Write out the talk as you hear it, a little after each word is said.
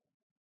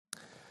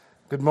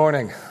Good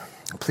morning.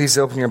 Please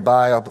open your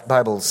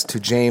Bibles to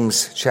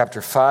James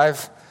chapter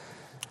 5.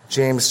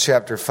 James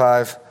chapter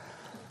 5.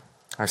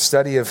 Our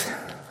study of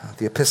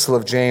the Epistle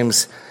of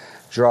James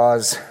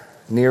draws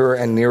nearer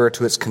and nearer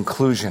to its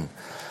conclusion.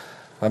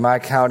 By my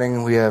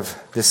counting, we have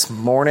this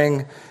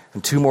morning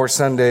and 2 more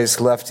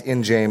Sundays left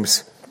in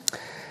James.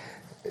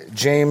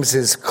 James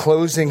is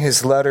closing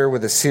his letter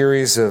with a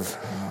series of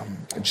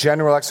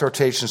general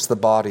exhortations to the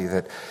body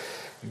that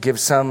give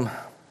some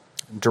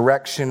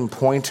direction,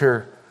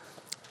 pointer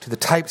to the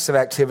types of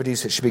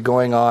activities that should be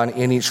going on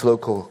in each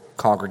local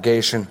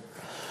congregation.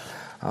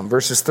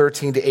 Verses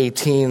 13 to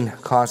 18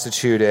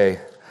 constitute a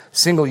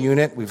single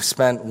unit. We've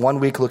spent 1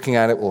 week looking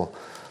at it. We'll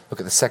look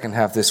at the second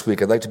half this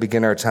week. I'd like to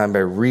begin our time by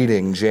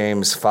reading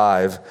James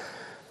 5,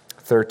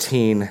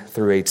 13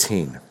 through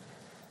 18.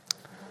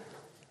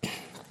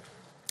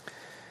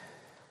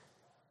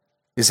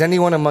 Is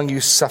anyone among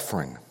you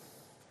suffering?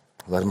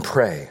 Let him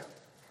pray.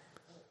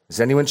 Is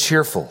anyone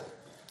cheerful?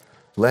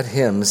 Let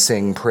him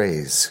sing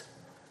praise.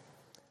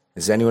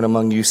 Is anyone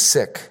among you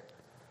sick?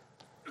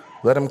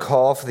 Let him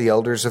call for the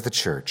elders of the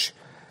church,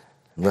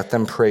 and let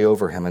them pray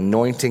over him,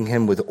 anointing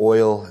him with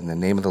oil in the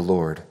name of the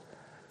Lord.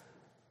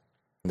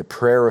 And the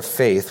prayer of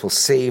faith will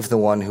save the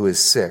one who is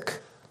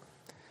sick,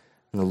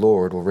 and the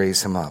Lord will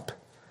raise him up.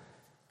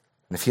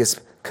 And if he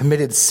has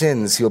committed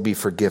sins, he'll be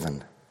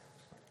forgiven.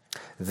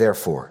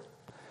 Therefore,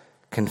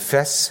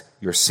 confess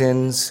your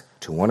sins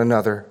to one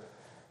another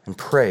and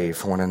pray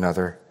for one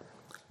another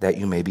that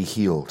you may be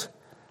healed.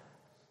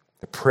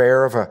 The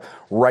prayer of a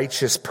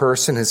righteous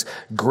person has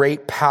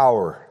great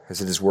power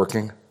as it is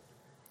working.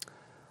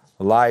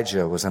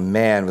 Elijah was a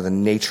man with a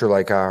nature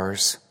like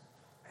ours,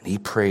 and he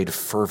prayed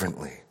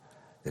fervently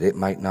that it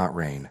might not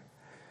rain.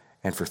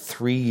 And for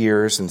 3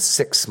 years and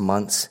 6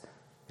 months,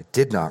 it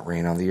did not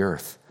rain on the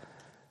earth.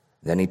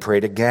 Then he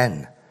prayed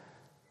again.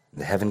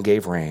 The heaven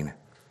gave rain,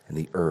 and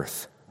the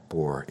earth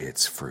bore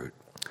its fruit.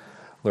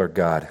 Lord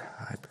God,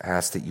 I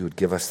ask that you would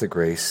give us the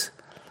grace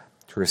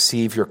to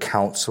receive your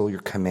counsel,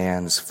 your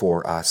commands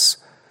for us,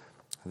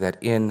 that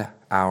in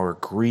our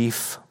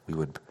grief we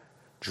would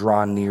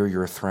draw near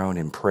your throne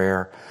in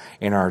prayer.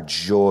 In our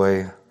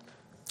joy,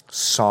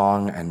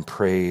 song and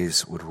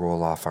praise would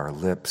roll off our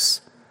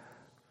lips,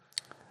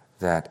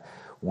 that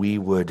we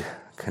would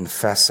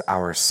confess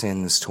our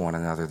sins to one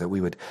another, that we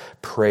would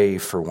pray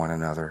for one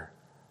another,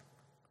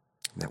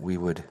 that we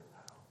would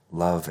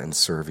love and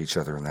serve each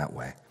other in that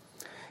way.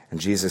 In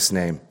Jesus'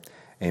 name,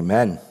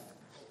 amen.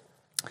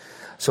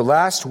 So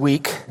last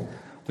week,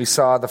 we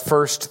saw the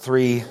first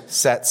 3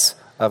 sets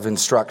of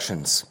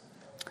instructions.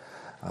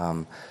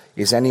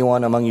 Is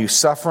anyone among you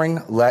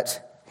suffering?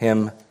 Let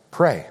him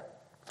pray.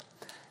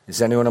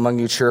 Is anyone among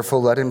you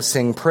cheerful? Let him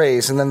sing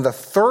praise. And then the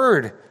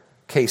third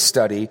case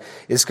study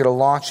is going to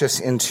launch us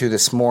into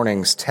this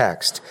morning's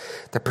text.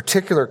 The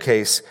particular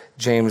case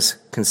James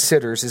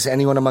considers is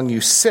anyone among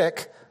you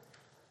sick?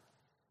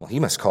 Well,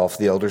 he must call for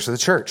the elders of the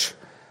church.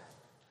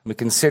 We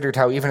considered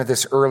how even at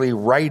this early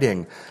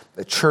writing,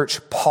 the church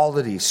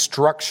polity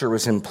structure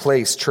was in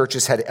place.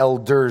 Churches had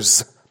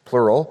elders,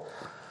 plural,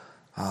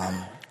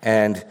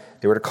 and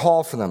they were to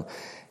call for them.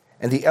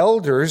 And the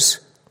elders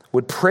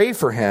would pray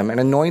for him and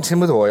anoint him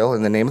with oil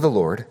in the name of the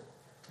Lord.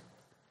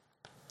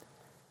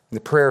 And the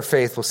prayer of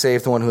faith will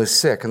save the one who is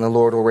sick, and the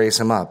Lord will raise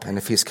him up. And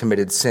if he's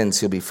committed sins,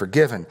 he'll be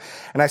forgiven.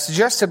 And I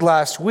suggested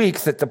last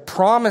week that the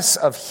promise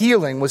of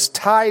healing was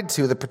tied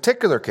to the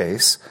particular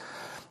case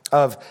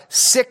of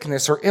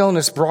sickness or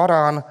illness brought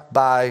on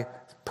by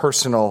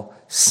personal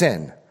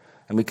sin.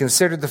 And we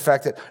considered the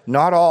fact that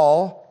not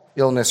all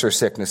illness or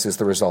sickness is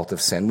the result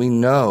of sin. We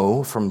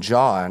know from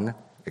John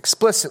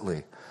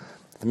explicitly,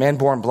 the man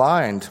born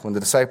blind, when the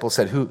disciples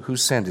said, who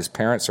sinned, his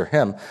parents or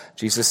him?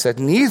 Jesus said,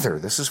 neither.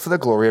 This is for the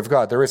glory of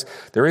God. There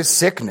is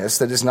sickness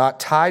that is not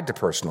tied to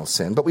personal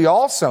sin. But we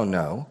also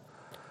know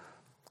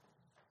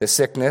that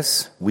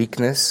sickness,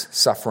 weakness,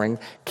 suffering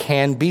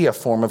can be a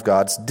form of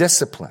God's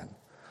discipline.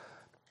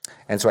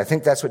 And so I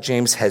think that's what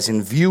James has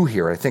in view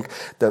here. I think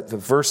that the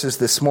verses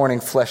this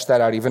morning flesh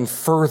that out even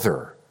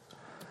further.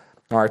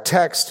 Now our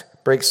text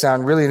breaks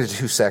down really into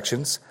 2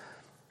 sections.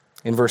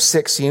 In verse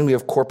 16, we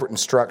have corporate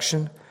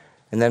instruction.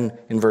 And then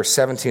in verse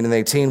 17 and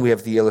 18, we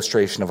have the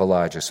illustration of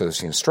Elijah. So there's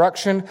the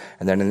instruction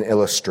and then an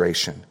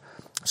illustration.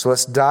 So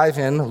let's dive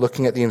in,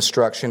 looking at the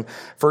instruction.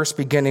 First,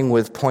 beginning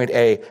with point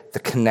A, the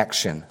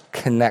connection.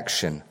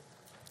 Connection.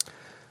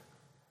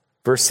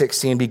 Verse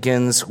 16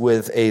 begins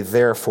with a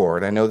therefore.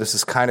 And I know this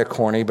is kind of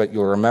corny, but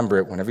you'll remember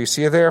it. Whenever you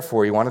see a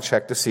therefore, you want to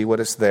check to see what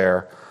it's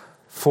there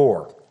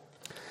for.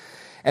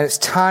 And it's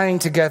tying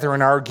together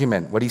an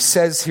argument. What he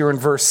says here in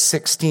verse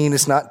 16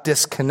 is not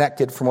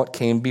disconnected from what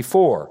came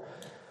before.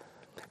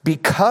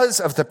 Because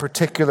of the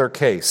particular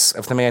case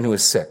of the man who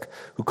is sick,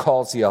 who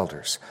calls the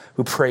elders,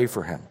 who pray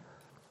for him,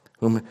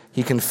 whom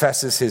he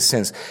confesses his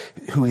sins,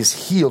 who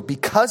is healed.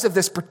 Because of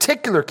this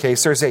particular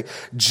case, there's a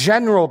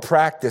general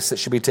practice that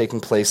should be taking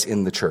place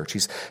in the church.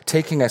 He's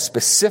taking a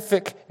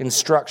specific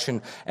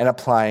instruction and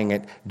applying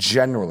it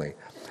generally.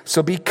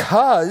 So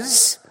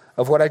because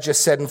of what I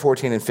just said in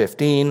 14 and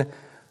 15,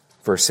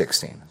 verse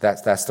 16.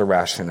 That's the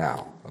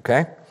rationale,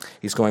 okay?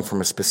 He's going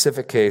from a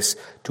specific case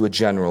to a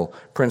general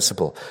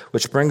principle,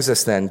 which brings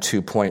us then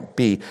to point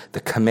B, the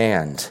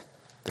command.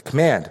 The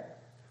command.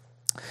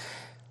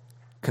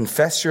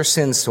 Confess your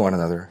sins to one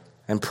another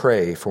and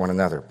pray for one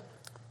another.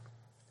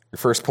 Your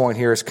first point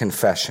here is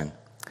confession.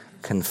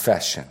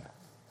 Confession.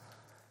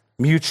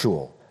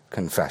 Mutual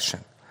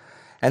confession.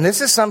 And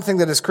this is something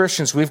that as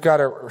Christians we've got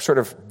to sort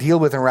of deal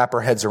with and wrap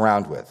our heads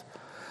around with.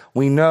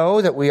 We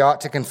know that we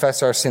ought to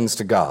confess our sins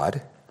to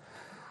God.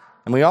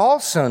 And we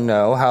also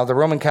know how the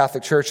Roman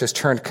Catholic Church has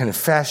turned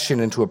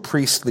confession into a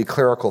priestly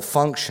clerical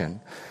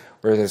function,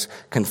 where there's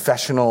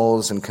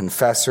confessionals and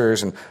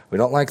confessors, and we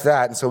don't like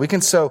that. And so we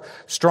can so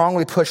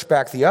strongly push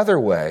back the other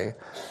way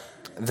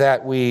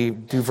that we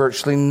do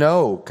virtually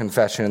no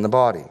confession in the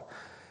body.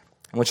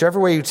 And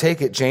whichever way you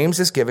take it, James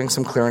is giving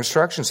some clear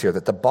instructions here,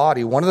 that the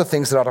body, one of the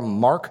things that ought to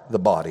mark the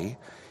body,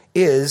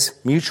 is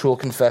mutual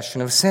confession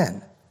of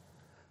sin.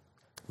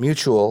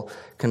 Mutual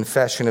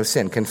confession of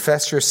sin.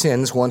 Confess your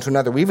sins one to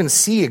another. We even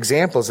see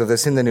examples of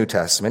this in the New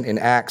Testament. In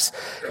Acts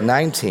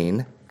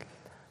 19,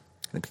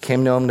 it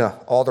became known to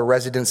all the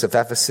residents of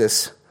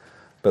Ephesus,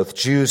 both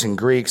Jews and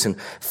Greeks, and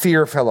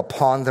fear fell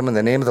upon them, and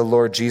the name of the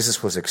Lord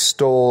Jesus was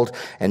extolled,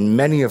 and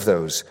many of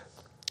those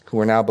who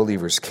were now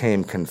believers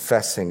came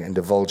confessing and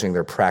divulging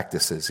their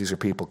practices. These are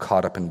people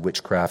caught up in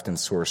witchcraft and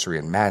sorcery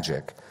and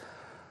magic.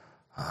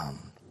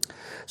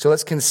 So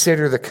let's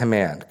consider the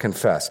command,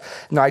 confess.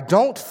 Now, I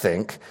don't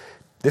think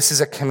this is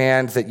a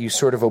command that you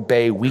sort of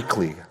obey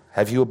weekly.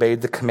 Have you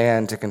obeyed the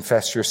command to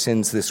confess your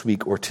sins this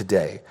week or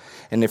today?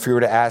 And if you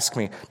were to ask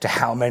me, to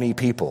how many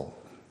people?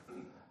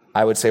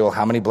 I would say, well,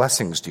 how many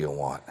blessings do you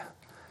want?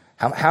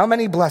 How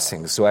many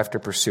blessings do I have to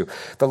pursue?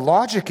 The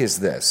logic is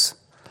this.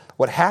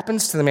 What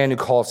happens to the man who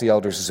calls the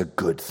elders is a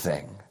good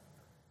thing.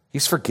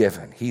 He's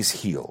forgiven. He's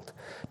healed.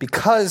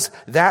 Because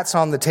that's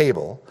on the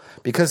table,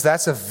 because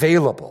that's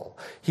available,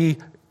 he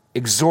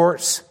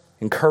exhorts,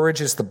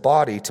 encourages the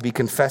body to be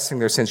confessing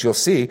their sins. You'll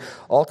see,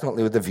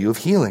 ultimately, with the view of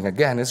healing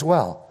again as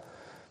well.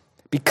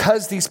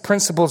 Because these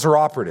principles are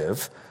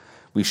operative,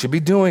 we should be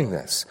doing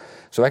this.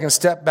 So I can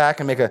step back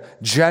and make a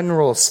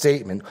general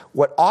statement.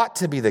 What ought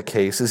to be the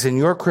case is in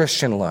your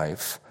Christian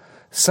life,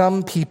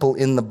 some people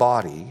in the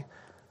body,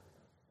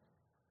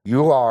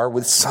 you are,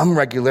 with some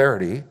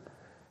regularity,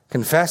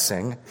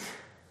 confessing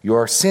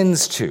your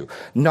sins to.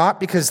 Not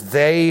because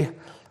they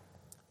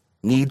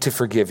need to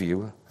forgive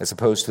you, as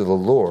opposed to the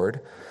Lord,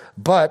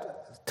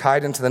 but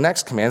tied into the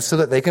next command so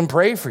that they can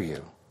pray for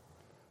you.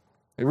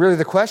 And really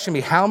the question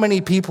be, how many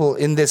people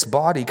in this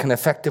body can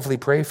effectively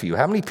pray for you?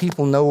 How many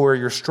people know where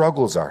your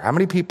struggles are? How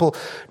many people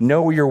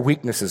know where your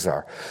weaknesses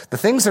are? The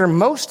things that are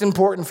most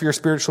important for your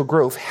spiritual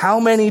growth, how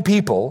many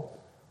people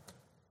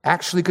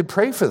actually could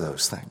pray for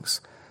those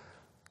things?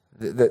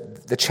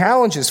 The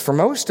challenge is for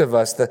most of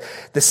us,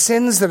 the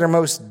sins that are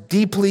most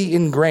deeply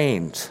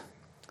ingrained,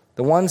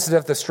 the ones that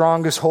have the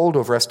strongest hold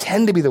over us,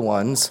 tend to be the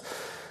ones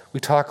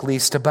we talk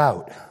least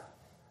about.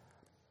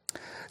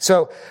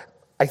 So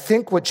I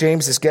think what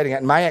James is getting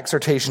at, my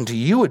exhortation to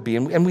you would be,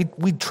 and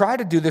we try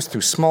to do this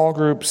through small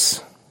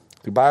groups,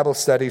 through Bible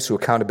studies, through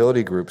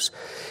accountability groups,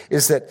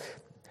 is that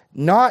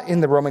not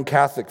in the Roman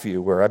Catholic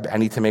view, where I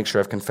need to make sure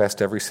I've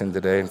confessed every sin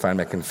today and find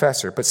my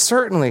confessor, but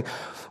certainly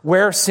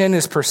where sin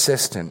is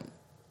persistent,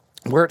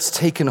 where it's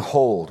taken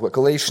hold, what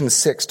Galatians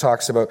 6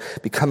 talks about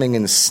becoming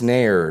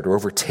ensnared or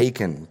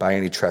overtaken by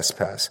any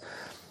trespass,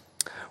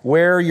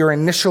 where your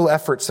initial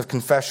efforts of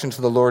confession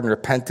to the Lord and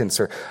repentance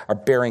are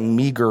bearing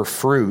meager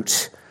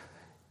fruit,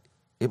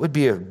 it would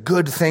be a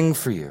good thing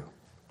for you.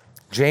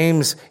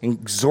 James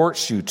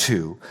exhorts you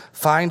to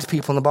find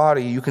people in the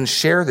body you can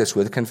share this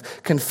with.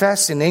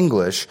 Confess in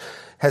English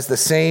has the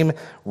same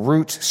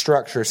root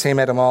structure, same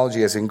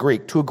etymology as in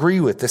Greek. To agree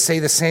with, to say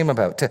the same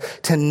about,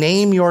 to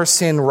name your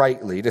sin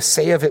rightly, to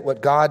say of it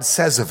what God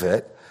says of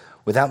it,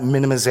 without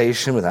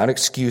minimization, without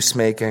excuse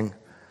making,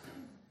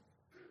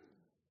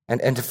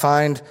 and to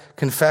find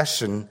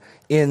confession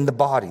in the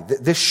body.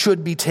 This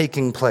should be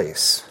taking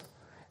place.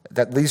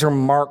 That these are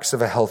marks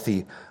of a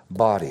healthy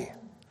body.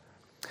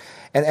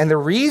 And the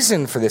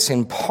reason for this,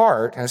 in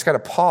part, and it's got to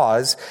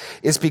pause,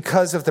 is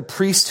because of the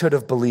priesthood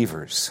of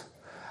believers.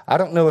 I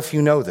don't know if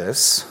you know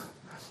this,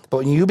 but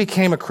when you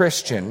became a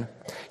Christian,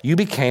 you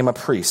became a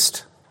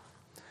priest.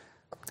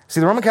 See,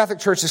 the Roman Catholic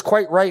Church is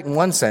quite right in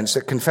one sense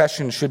that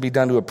confession should be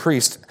done to a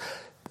priest.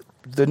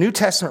 The New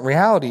Testament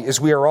reality is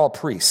we are all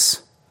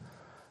priests.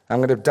 I'm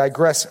going to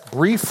digress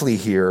briefly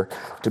here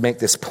to make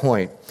this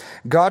point.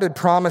 God had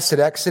promised at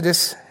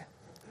Exodus,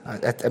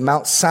 at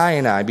Mount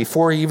Sinai,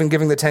 before even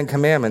giving the Ten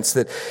Commandments,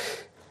 that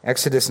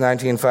Exodus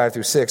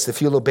 19:5-6,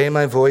 if you'll obey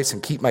my voice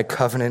and keep my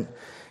covenant,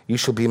 you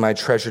shall be my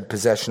treasured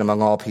possession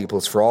among all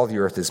peoples, for all the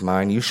earth is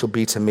mine. You shall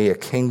be to me a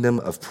kingdom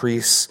of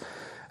priests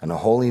and a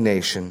holy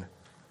nation.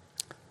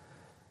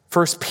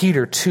 1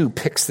 Peter 2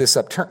 picks this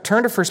up.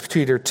 Turn to 1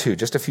 Peter 2,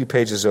 just a few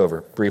pages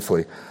over,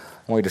 briefly.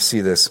 I want you to see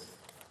this.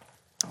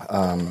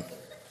 I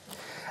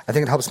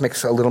think it helps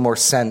make a little more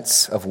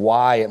sense of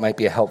why it might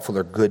be a helpful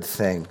or good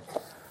thing.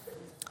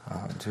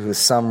 to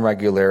some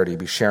regularity,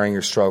 be sharing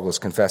your struggles,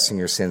 confessing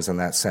your sins in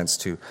that sense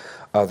to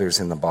others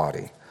in the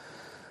body.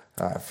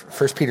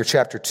 1 Peter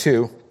chapter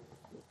 2,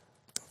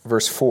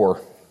 verse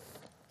 4.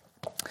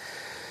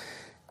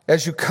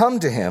 As you come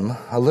to him,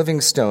 a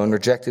living stone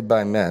rejected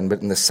by men,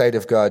 but in the sight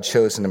of God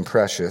chosen and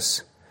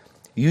precious,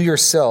 you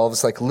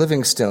yourselves, like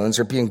living stones,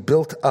 are being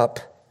built up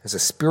as a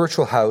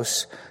spiritual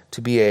house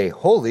to be a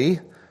holy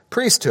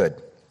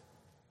priesthood,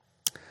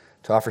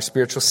 to offer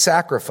spiritual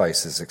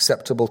sacrifices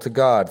acceptable to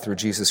God through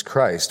Jesus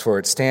Christ. For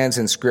it stands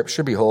in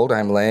Scripture, behold, I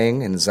am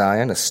laying in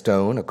Zion a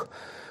stone, a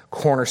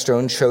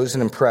cornerstone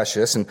chosen and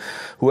precious, and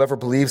whoever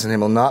believes in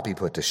him will not be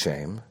put to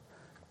shame.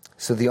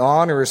 So the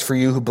honor is for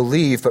you who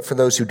believe, but for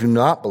those who do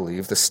not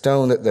believe, the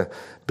stone that the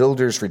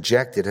builders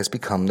rejected has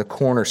become the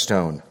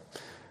cornerstone,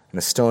 and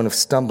a stone of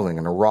stumbling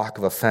and a rock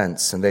of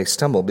offense. And they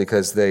stumble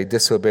because they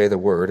disobey the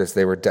word as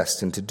they were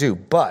destined to do.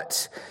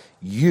 But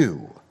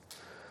you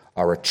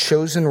are a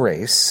chosen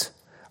race,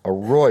 a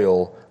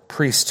royal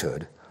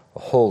priesthood, a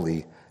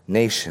holy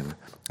nation,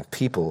 a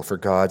people for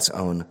God's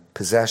own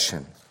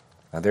possession.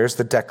 Now there's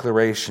the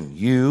declaration.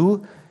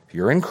 You, if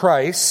you're in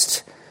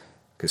Christ,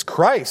 because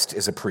Christ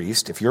is a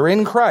priest, if you're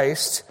in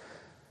Christ,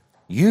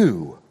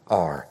 you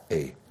are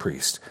a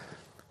priest.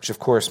 Which of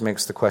course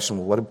makes the question,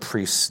 well, what do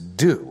priests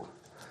do?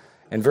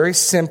 And very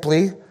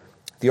simply,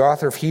 the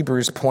author of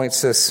Hebrews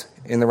points us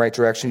in the right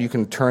direction. You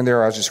can turn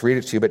there, I'll just read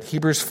it to you. But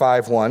Hebrews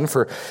 5:1,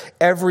 for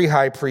every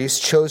high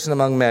priest chosen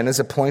among men is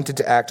appointed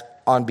to act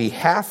on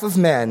behalf of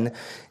men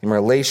in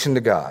relation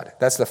to God.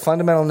 That's the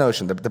fundamental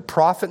notion. The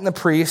prophet and the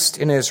priest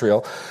in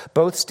Israel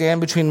both stand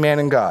between man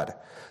and God.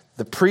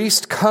 The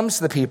priest comes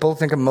to the people.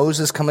 Think of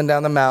Moses coming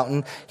down the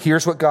mountain,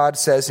 hears what God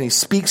says, and he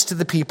speaks to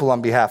the people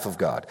on behalf of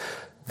God.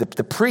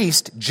 The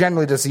priest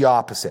generally does the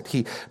opposite.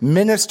 He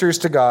ministers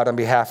to God on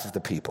behalf of the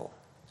people.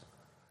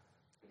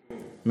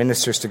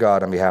 Ministers to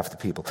God on behalf of the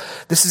people.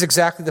 This is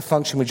exactly the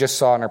function we just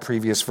saw in our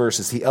previous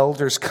verses. The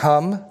elders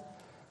come,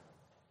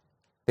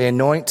 they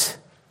anoint,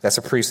 that's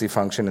a priestly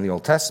function in the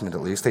Old Testament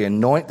at least, they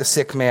anoint the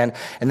sick man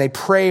and they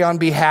pray on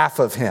behalf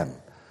of him.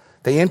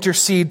 They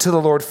intercede to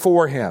the Lord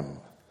for him.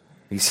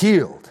 He's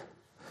healed.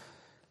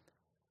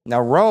 Now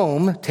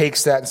Rome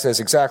takes that and says,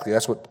 exactly,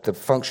 that's what the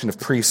function of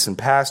priests and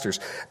pastors.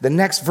 The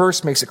next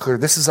verse makes it clear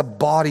this is a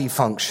body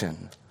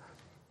function.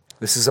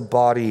 This is a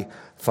body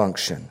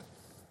function.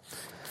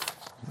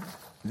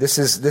 This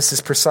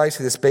is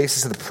precisely this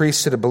basis of the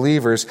priesthood of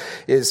believers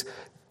is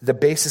the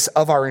basis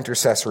of our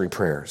intercessory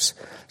prayers.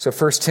 So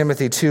 1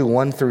 Timothy 2,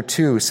 1 through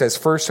 2 says,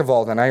 first of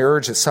all, then I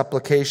urge that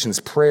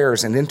supplications,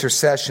 prayers, and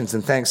intercessions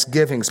and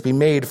thanksgivings be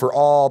made for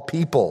all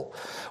people.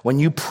 When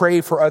you pray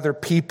for other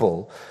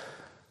people,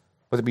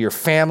 whether it be your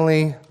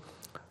family,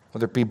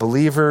 whether it be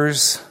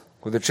believers,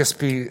 whether it just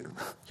be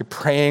you're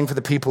praying for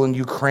the people in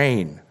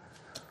Ukraine,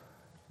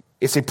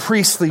 it's a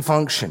priestly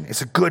function.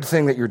 It's a good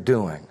thing that you're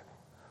doing.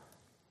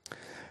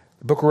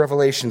 The book of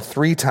Revelation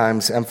 3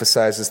 times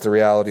emphasizes the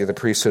reality of the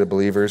priesthood of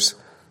believers.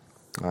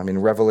 In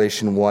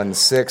Revelation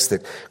 1:6,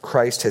 that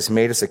Christ has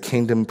made us a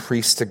kingdom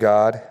priest to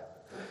God.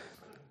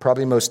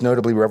 Probably most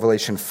notably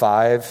Revelation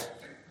 5.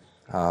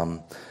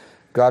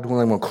 God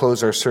willing, we'll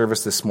close our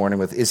service this morning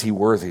with, is he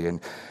worthy?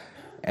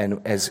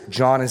 And as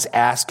John is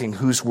asking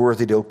who's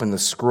worthy to open the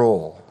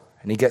scroll,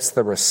 and he gets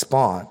the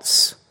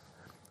response,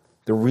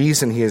 the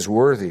reason he is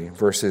worthy,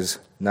 verses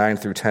 9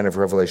 through 10 of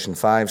Revelation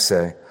 5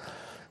 say,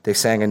 they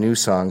sang a new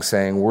song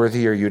saying,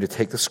 worthy are you to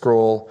take the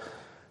scroll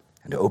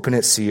and to open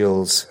its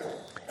seals,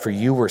 for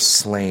you were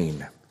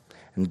slain.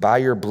 And by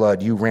your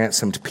blood you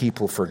ransomed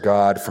people for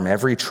God from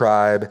every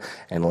tribe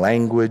and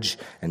language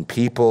and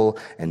people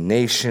and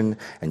nation,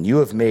 and you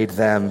have made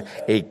them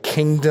a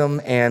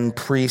kingdom and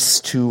priests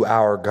to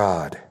our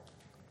God.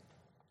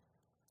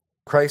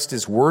 Christ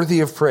is worthy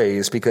of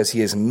praise because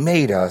he has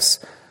made us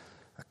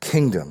a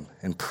kingdom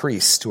and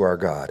priests to our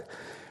God,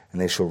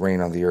 and they shall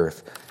reign on the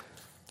earth.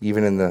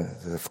 Even in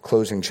the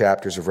closing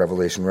chapters of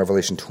Revelation,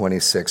 Revelation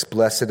 26,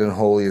 blessed and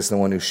holy is the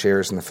one who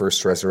shares in the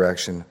first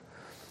resurrection.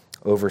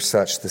 Over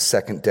such the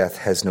second death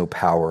has no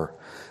power.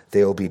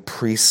 They will be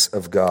priests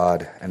of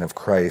God and of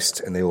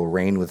Christ, and they will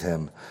reign with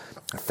him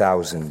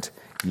 1,000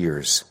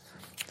 years.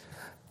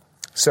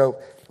 So,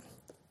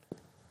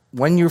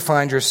 when you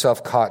find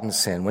yourself caught in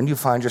sin, when you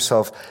find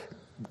yourself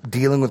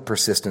dealing with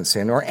persistent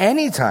sin, or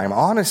any time,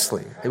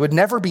 honestly, it would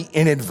never be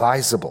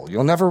inadvisable.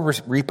 You'll never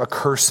reap a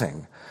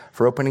cursing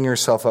for opening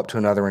yourself up to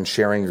another and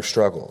sharing your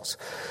struggles.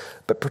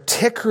 But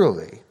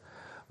particularly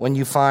when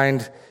you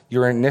find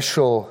your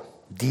initial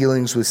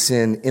dealings with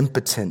sin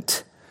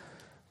impotent,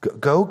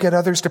 go get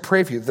others to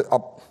pray for you.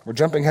 We're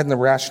jumping ahead in the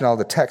rationale of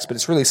the text, but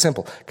it's really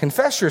simple.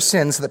 Confess your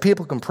sins so that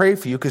people can pray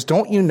for you, because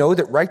don't you know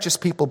that righteous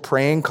people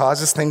praying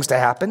causes things to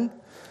happen?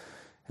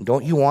 And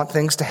don't you want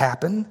things to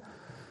happen?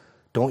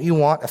 Don't you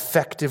want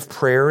effective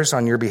prayers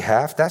on your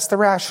behalf? That's the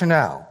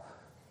rationale.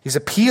 He's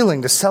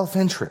appealing to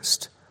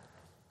self-interest,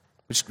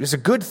 which is a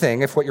good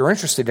thing if what you're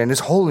interested in is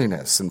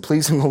holiness and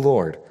pleasing the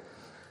Lord.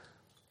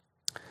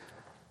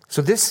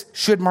 So this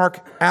should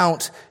mark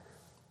out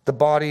the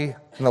body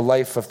and the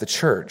life of the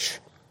church.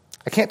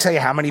 I can't tell you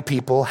how many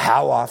people,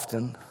 how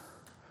often,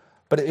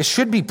 but it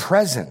should be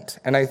present.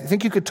 And I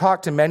think you could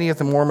talk to many of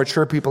the more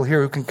mature people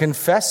here who can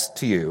confess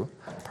to you,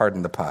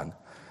 pardon the pun,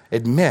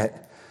 admit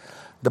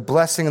the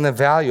blessing and the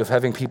value of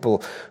having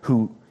people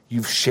who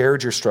you've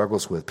shared your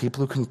struggles with,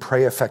 people who can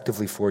pray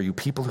effectively for you,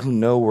 people who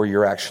know where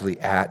you're actually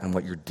at and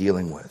what you're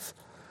dealing with.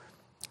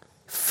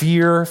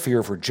 Fear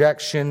of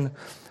rejection,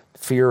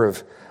 fear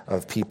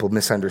of people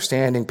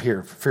misunderstanding,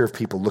 fear of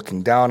people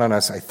looking down on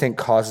us, I think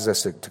causes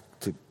us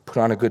to put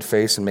on a good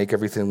face and make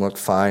everything look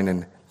fine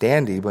and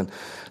dandy. When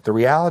the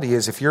reality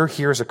is, if you're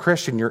here as a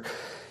Christian,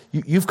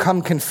 you've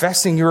come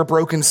confessing you're a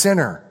broken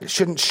sinner. It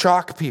shouldn't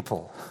shock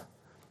people.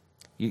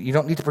 You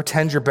don't need to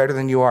pretend you're better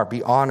than you are.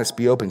 Be honest,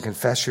 be open,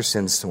 confess your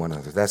sins to one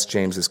another. That's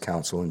James's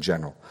counsel in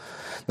general.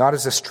 Not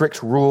as a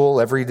strict rule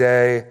every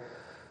day,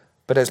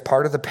 but as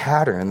part of the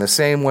pattern. In the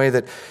same way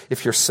that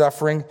if you're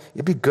suffering,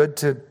 it'd be good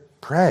to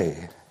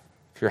pray.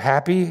 If you're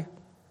happy,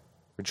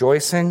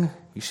 rejoicing,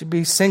 you should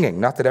be singing.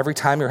 Not that every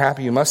time you're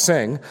happy you must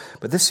sing,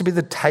 but this should be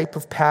the type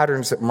of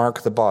patterns that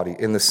mark the body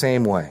in the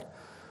same way.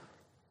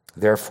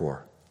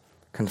 Therefore,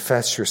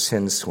 confess your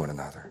sins to one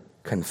another.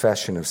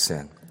 Confession of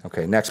sin.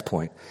 Okay, next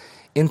point.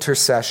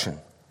 Intercession.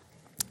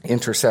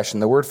 Intercession.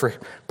 The word for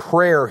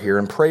prayer here,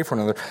 and pray for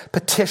one another,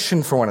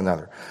 petition for one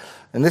another.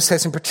 And this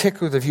has in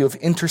particular the view of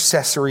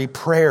intercessory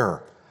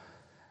prayer.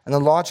 And the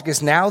logic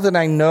is, now that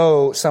I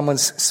know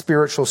someone's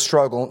spiritual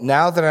struggle,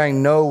 now that I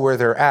know where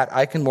they're at,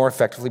 I can more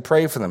effectively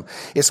pray for them.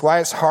 It's why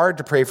it's hard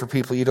to pray for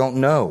people you don't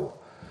know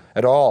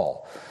at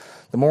all.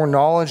 The more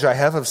knowledge I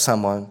have of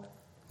someone,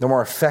 the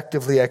more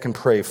effectively I can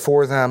pray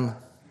for them.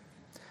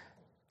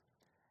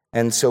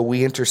 And so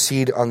we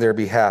intercede on their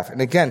behalf.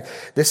 And again,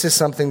 this is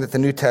something that the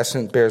New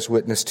Testament bears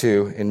witness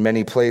to in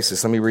many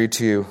places. Let me read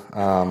to you.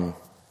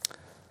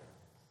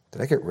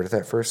 Did I get rid of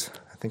that verse?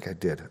 I think I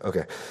did.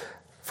 Okay.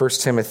 1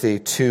 Timothy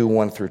 2,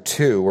 1 through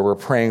 2, where we're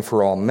praying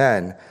for all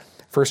men.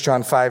 1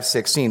 John 5,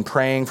 16,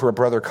 praying for a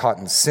brother caught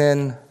in sin.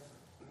 And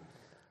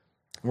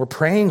we're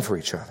praying for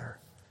each other.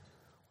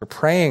 We're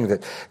praying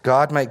that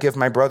God might give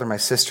my brother, my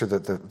sister,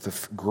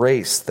 the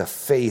grace, the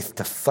faith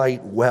to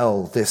fight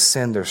well this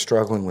sin they're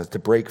struggling with, to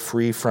break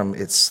free from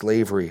its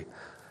slavery,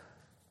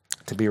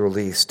 to be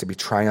released, to be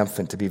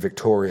triumphant, to be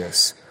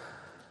victorious.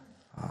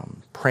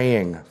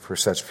 Praying for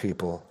such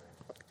people,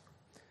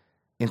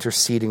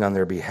 interceding on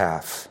their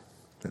behalf.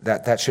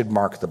 That should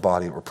mark the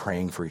body. We're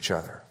praying for each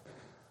other.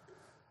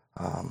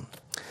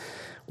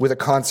 With a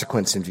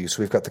consequence in view.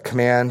 So we've got the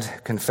command,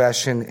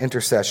 confession,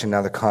 intercession,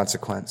 now the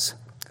consequence.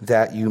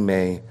 That you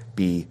may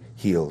be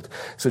healed.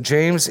 So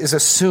James is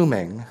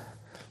assuming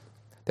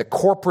that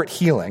corporate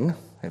healing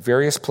at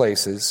various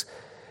places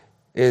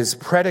is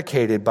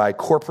predicated by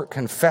corporate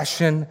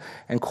confession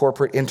and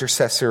corporate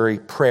intercessory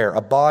prayer.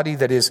 A body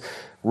that is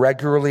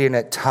regularly and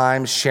at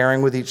times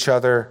sharing with each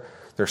other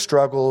their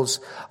struggles.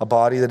 A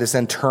body that is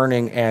then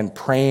turning and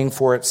praying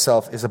for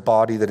itself is a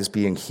body that is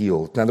being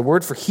healed. Now the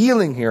word for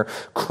healing here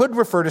could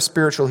refer to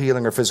spiritual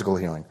healing or physical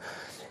healing.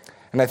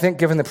 And I think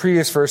given the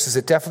previous verses,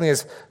 it definitely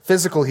has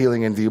physical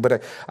healing in view,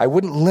 but I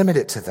wouldn't limit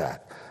it to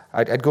that.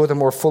 I'd go with a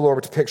more full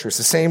orbit picture. It's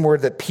the same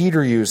word that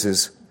Peter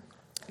uses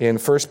in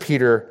 1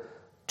 Peter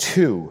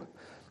 2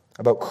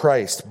 about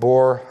Christ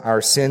bore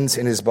our sins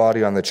in his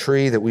body on the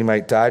tree that we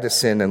might die to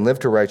sin and live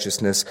to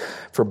righteousness,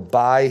 for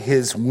by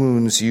his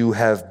wounds you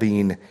have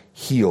been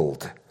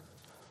healed.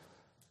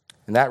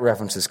 And that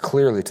references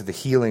clearly to the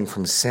healing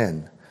from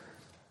sin.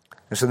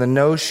 And so the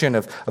notion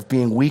of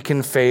being weak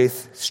in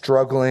faith,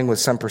 struggling with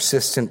some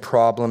persistent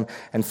problem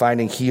and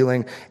finding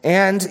healing,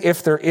 and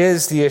if there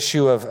is the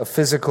issue of a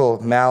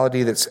physical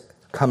malady that's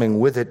coming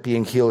with it,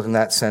 being healed in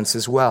that sense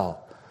as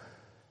well.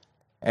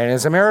 And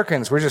as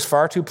Americans, we're just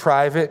far too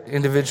private,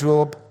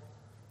 individual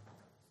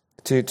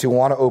to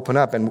want to open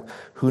up, and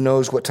who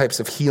knows what types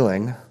of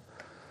healing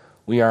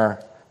we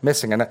are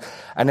missing. And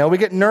I know we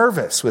get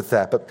nervous with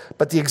that,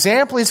 but the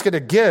example he's going to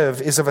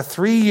give is of a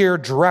 3-year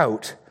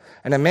drought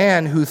and a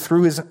man who,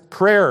 through his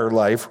prayer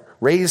life,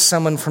 raised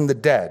someone from the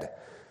dead.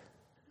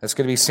 That's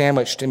going to be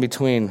sandwiched in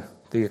between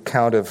the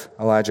account of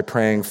Elijah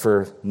praying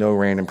for no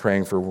rain and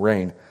praying for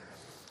rain.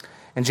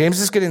 And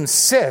James is going to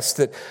insist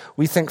that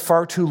we think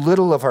far too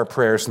little of our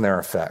prayers and their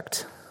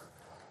effect.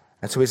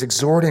 And so he's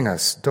exhorting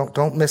us,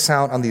 don't miss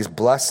out on these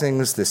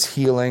blessings, this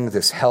healing,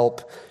 this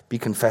help. Be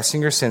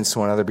confessing your sins to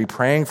one another, be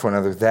praying for one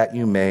another that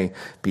you may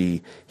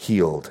be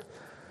healed.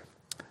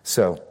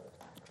 So,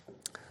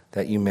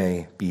 that you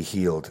may be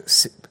healed.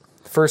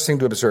 First thing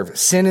to observe,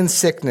 sin and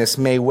sickness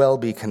may well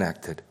be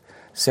connected.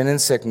 Sin and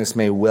sickness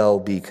may well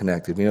be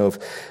connected. We know of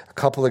a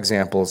couple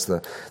examples,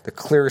 the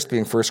clearest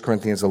being 1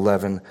 Corinthians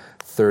 11,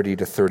 30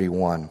 to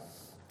 31.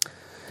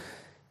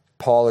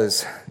 Paul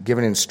is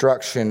given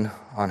instruction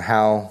on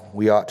how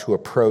we ought to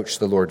approach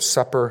the Lord's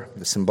Supper,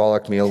 the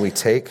symbolic meal we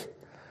take.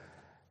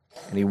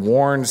 And he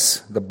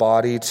warns the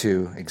body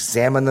to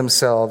examine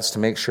themselves to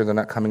make sure they're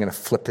not coming in a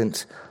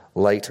flippant,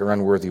 light, or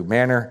unworthy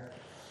manner.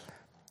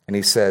 And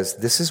he says,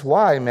 this is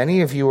why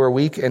many of you are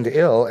weak and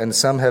ill, and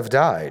some have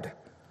died.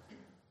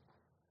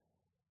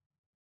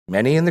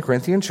 Many in the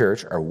Corinthian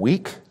church are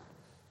weak,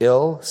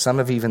 ill, some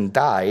have even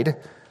died,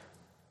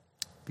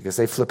 because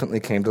they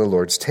flippantly came to the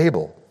Lord's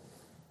table.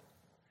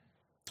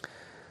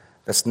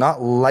 That's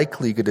not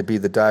likely going to be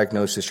the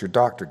diagnosis your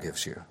doctor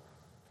gives you.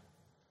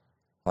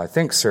 Well, I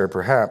think, sir,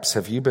 perhaps,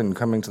 have you been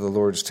coming to the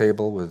Lord's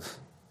table with...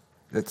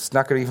 It's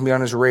not going to even be on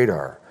his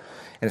radar.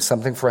 And it's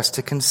something for us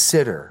to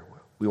consider.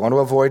 We want to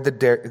avoid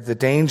the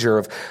danger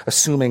of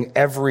assuming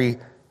every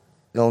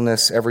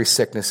illness, every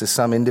sickness is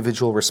some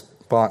individual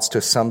response to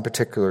some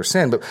particular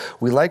sin. But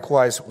we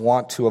likewise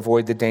want to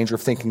avoid the danger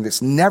of thinking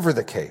that's never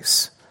the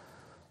case.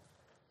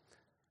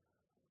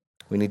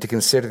 We need to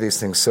consider these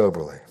things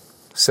soberly.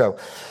 So,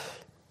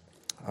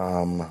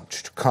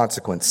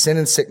 consequence. Sin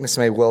and sickness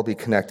may well be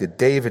connected.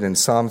 David in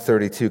Psalm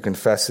 32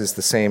 confesses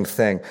the same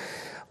thing.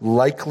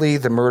 Likely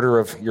the murder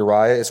of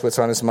Uriah is what's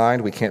on his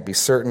mind. We can't be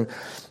certain.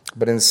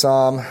 But in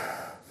Psalm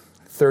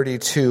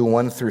 32,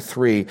 1 through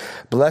 3,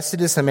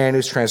 blessed is the man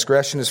whose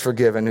transgression is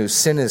forgiven, whose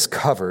sin is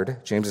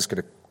covered. James is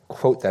going to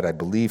quote that, I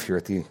believe, here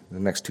at the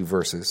next two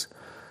verses.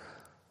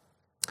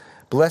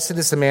 Blessed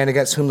is the man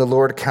against whom the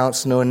Lord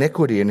counts no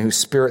iniquity, in whose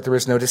spirit there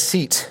is no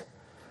deceit.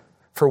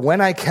 For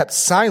when I kept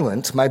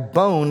silent, my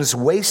bones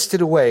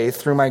wasted away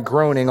through my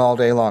groaning all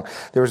day long.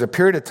 There was a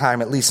period of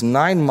time, at least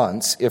 9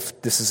 months,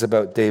 if this is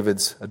about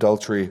David's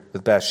adultery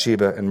with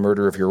Bathsheba and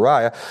murder of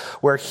Uriah,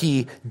 where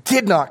he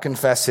did not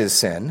confess his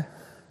sin,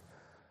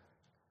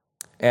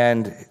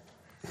 and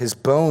his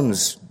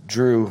bones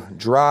drew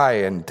dry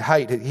and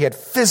tight. He had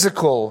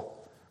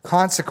physical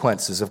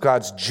consequences of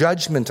God's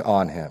judgment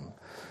on him.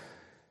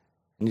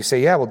 And you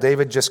say, yeah, well,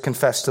 David just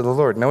confessed to the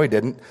Lord. No, he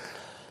didn't.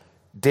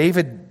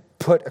 David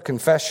put a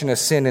confession of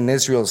sin in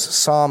Israel's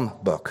Psalm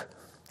book.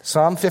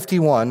 Psalm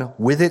 51,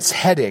 with its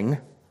heading,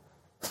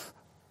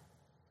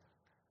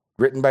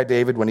 written by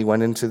David when he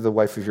went into the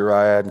wife of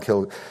Uriah and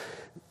killed,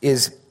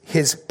 is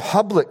his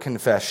public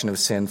confession of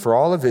sin for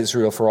all of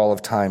Israel, for all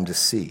of time to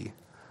see.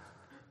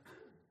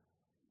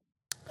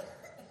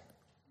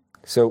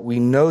 So we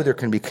know there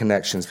can be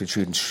connections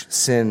between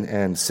sin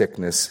and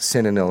sickness,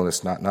 sin and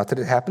illness. Not that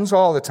it happens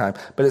all the time,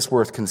 but it's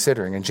worth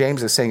considering. And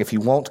James is saying if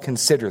you won't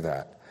consider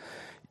that,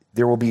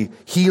 there will be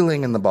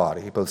healing in the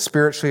body, both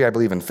spiritually, I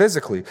believe, and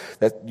physically,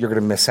 that you're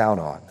going to miss out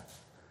on.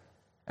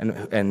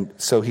 And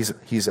so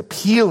he's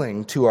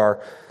appealing to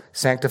our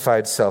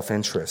sanctified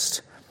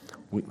self-interest.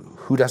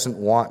 Who doesn't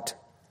want to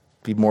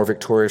be more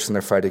victorious in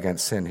their fight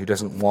against sin? Who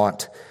doesn't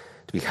want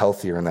to be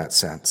healthier in that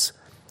sense?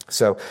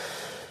 So,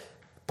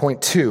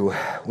 point 2,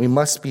 we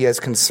must be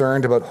as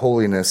concerned about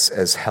holiness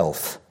as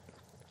health.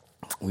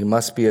 We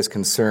must be as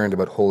concerned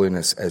about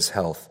holiness as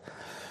health.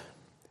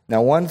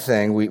 Now, one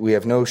thing we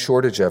have no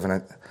shortage of,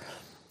 and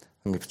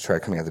let me try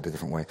coming at it a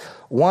different way.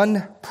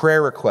 One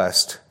prayer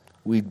request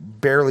we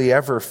barely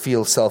ever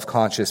feel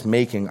self-conscious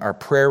making are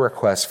prayer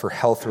requests for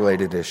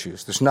health-related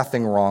issues. There's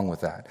nothing wrong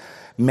with that.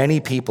 Many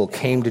people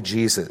came to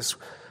Jesus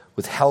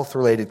with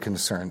health-related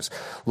concerns.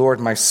 Lord,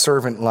 my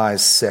servant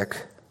lies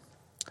sick.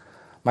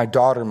 My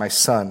daughter, my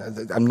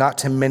son. I'm not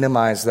to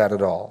minimize that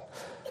at all.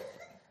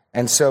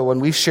 And so when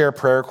we share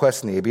prayer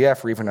requests in the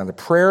ABF or even on the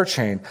prayer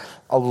chain,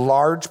 a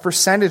large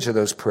percentage of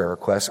those prayer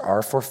requests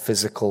are for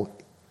physical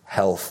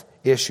health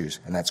issues.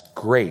 And that's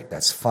great.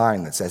 That's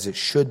fine. That's as it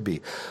should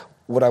be.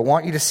 What I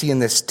want you to see in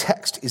this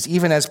text is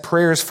even as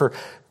prayers for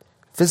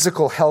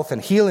physical health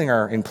and healing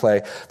are in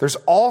play, there's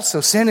also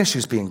sin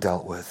issues being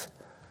dealt with.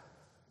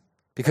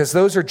 Because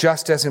those are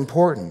just as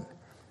important.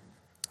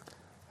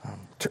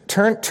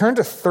 Turn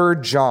to 3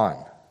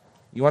 John.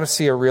 You want to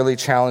see a really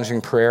challenging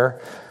prayer?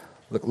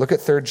 Look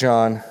at 3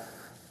 John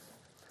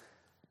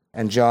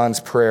and John's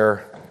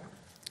prayer.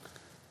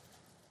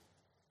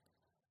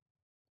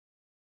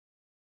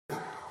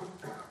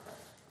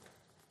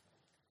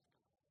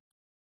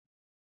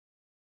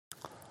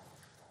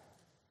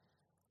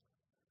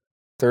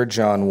 Third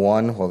John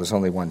 1, well, there's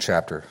only one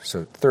chapter.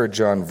 So 3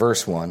 John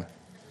verse 1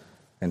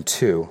 and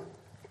 2.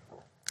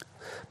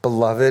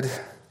 Beloved,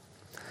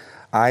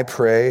 I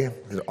pray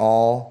that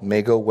all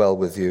may go well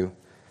with you,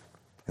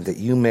 and that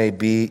you may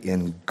be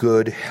in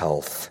good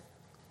health,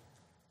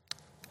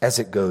 as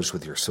it goes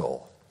with your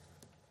soul.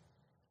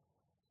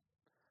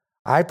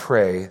 I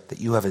pray that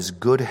you have as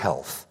good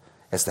health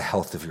as the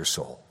health of your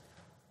soul.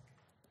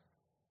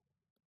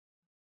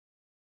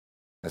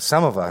 Now,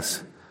 some of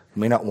us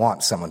may not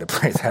want someone to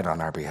pray that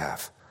on our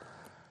behalf,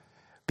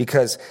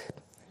 because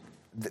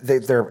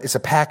it's a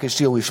package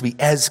deal. We should be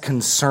as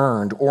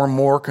concerned or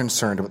more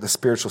concerned about the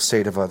spiritual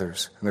state of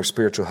others and their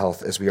spiritual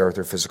health as we are with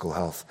their physical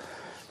health.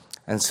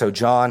 And so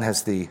John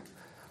has the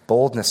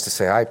boldness to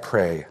say, I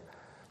pray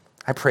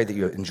that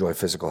you enjoy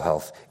physical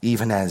health,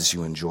 even as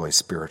you enjoy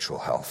spiritual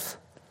health.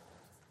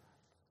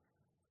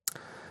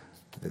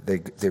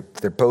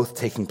 They're both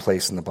taking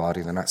place in the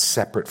body. They're not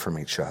separate from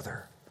each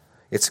other.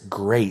 It's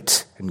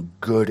great and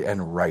good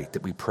and right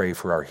that we pray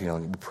for our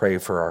healing. We pray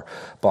for our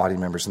body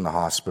members in the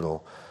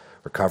hospital,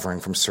 recovering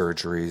from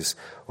surgeries,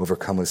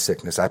 overcome with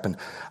sickness.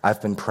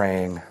 I've been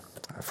praying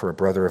for a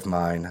brother of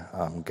mine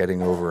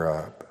getting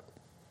over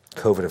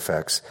COVID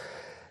effects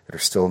that are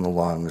still in the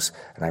lungs,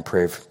 and I've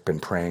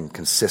been praying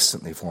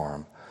consistently for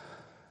him.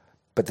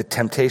 But the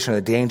temptation or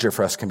the danger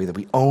for us can be that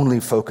we only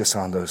focus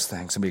on those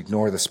things and we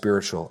ignore the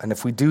spiritual. And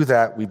if we do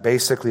that, we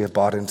basically have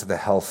bought into the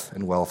health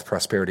and wealth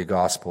prosperity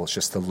gospel. It's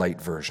just the light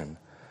version.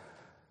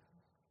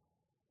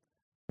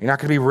 You're not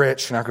going to be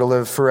rich, you're not going to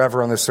live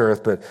forever on this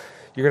earth, but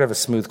you're going to have a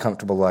smooth,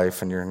 comfortable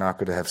life and you're not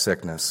going to have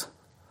sickness.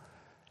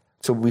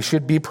 So we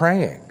should be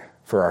praying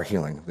for our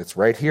healing. That's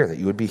right here, that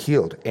you would be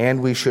healed.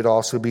 And we should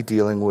also be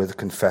dealing with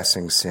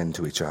confessing sin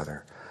to each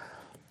other.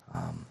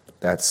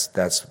 That's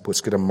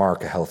what's going to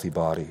mark a healthy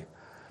body.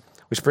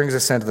 Which brings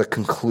us into the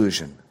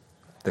conclusion.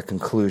 The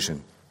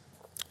conclusion.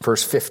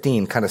 Verse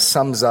 15 kind of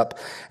sums up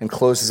and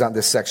closes out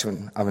this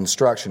section of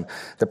instruction.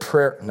 The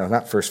prayer, no,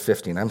 not verse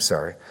 15, I'm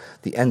sorry.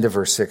 The end of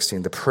verse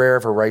 16. The prayer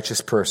of a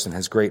righteous person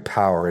has great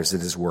power as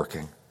it is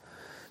working.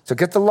 So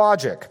get the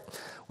logic.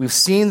 We've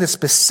seen the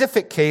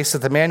specific case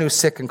of the man who's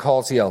sick and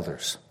calls the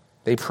elders.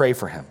 They pray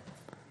for him.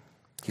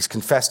 He's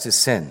confessed his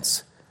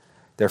sins.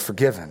 They're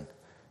forgiven.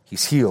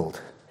 He's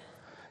healed.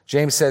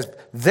 James says,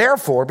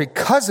 therefore,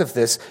 because of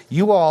this,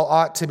 you all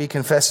ought to be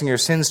confessing your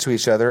sins to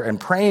each other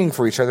and praying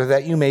for each other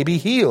that you may be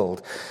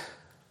healed.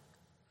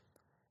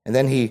 And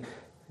then he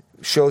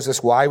shows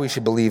us why we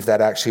should believe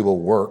that actually will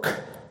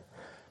work.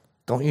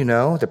 Don't you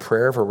know the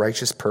prayer of a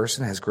righteous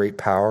person has great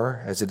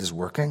power as it is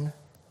working?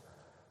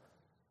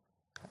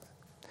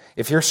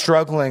 If you're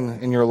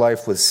struggling in your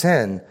life with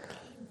sin,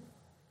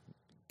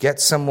 get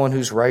someone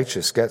who's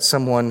righteous, get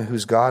someone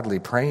who's godly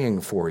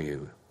praying for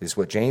you, is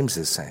what James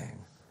is saying.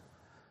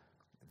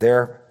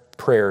 Their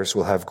prayers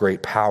will have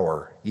great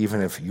power,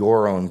 even if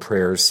your own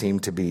prayers seem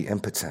to be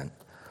impotent.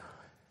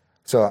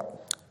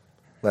 So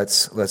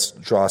let's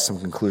draw some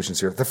conclusions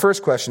here. The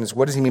first question is,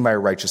 what does he mean by a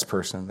righteous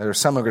person? There are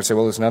some who are going to say,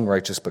 well, there's none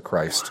righteous but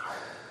Christ.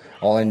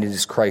 All I need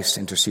is Christ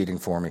interceding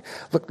for me.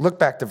 Look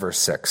back to verse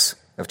 6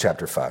 of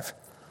chapter 5.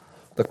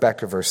 Look back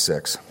to verse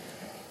 6.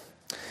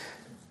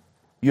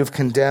 You have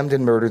condemned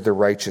and murdered the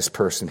righteous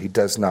person. He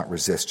does not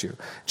resist you.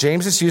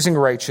 James is using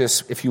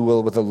righteous, if you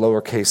will, with a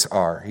lowercase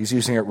r. He's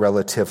using it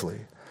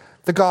relatively.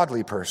 The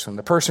godly person,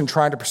 the person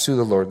trying to pursue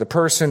the Lord, the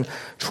person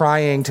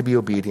trying to be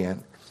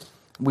obedient.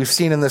 We've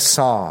seen in the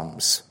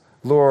Psalms,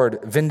 Lord,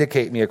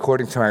 vindicate me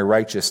according to my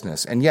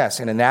righteousness. And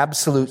yes, in an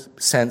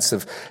absolute sense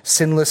of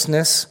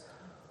sinlessness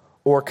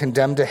or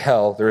condemned to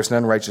hell, there is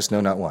none righteous,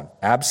 no, not one.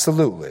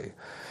 Absolutely.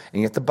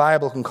 And yet the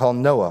Bible can call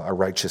Noah a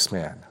righteous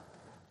man.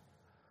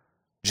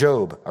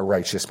 Job, a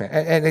righteous man.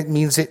 And it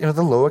means that, the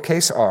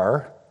lowercase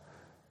r,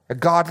 a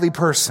godly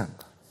person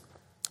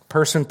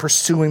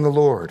pursuing the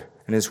Lord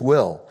and his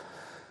will.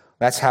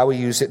 That's how he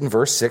used it in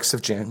verse 6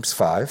 of James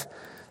 5.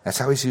 That's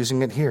how he's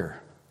using it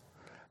here.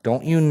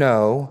 Don't you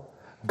know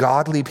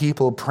godly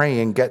people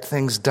praying get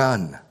things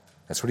done?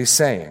 That's what he's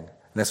saying. And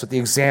that's what the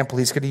example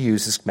he's going to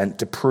use is meant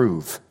to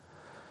prove.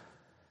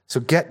 So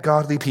get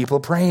godly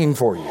people praying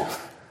for you.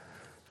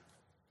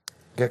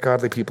 Get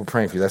godly people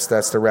praying for you.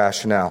 That's the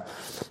rationale.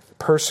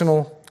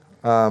 Personal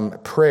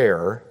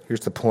prayer, here's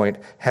the point,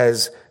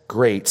 has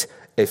great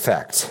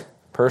effect.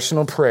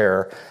 Personal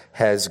prayer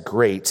has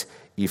great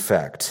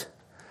effect.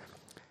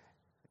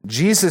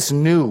 Jesus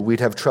knew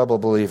we'd have trouble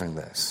believing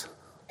this.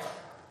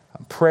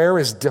 Prayer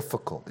is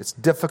difficult. It's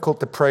difficult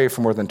to pray for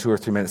more than 2 or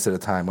 3 minutes at a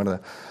time. One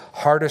of the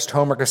hardest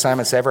homework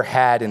assignments I ever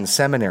had in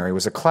seminary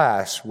was a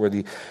class where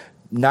the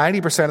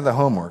 90% of the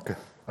homework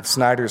of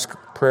Snyder's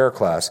prayer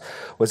class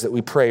was that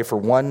we pray for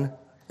 1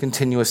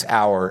 continuous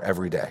hour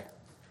every day.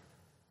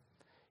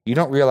 You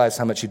don't realize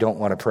how much you don't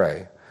want to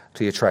pray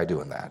until you try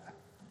doing that.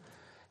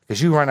 Because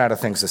you run out of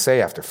things to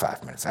say after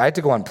 5 minutes. I had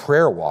to go on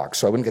prayer walks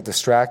so I wouldn't get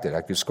distracted.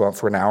 I could just go out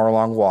for an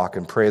hour-long walk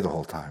and pray the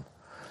whole time.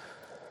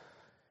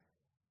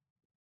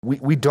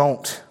 We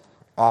don't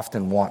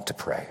often want to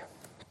pray.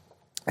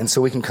 And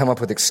so we can come up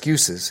with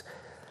excuses.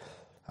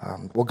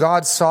 Well,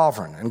 God's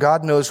sovereign, and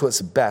God knows what's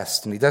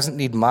best, and he doesn't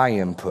need my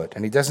input,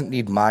 and he doesn't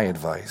need my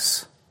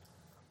advice.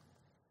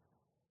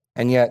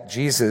 And yet,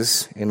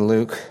 Jesus, in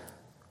Luke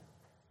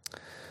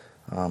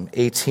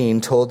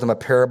 18, told them a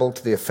parable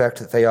to the effect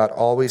that they ought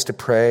always to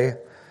pray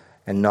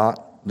and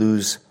not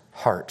lose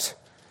heart.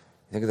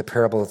 You think of the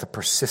parable of the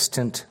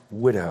persistent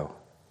widow.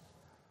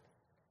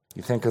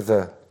 You think of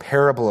the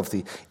parable of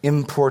the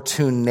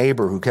importune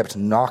neighbor who kept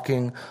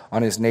knocking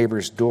on his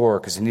neighbor's door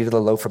because he needed a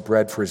loaf of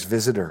bread for his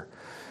visitor.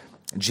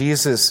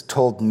 Jesus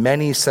told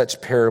many such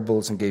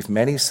parables and gave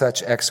many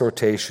such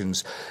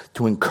exhortations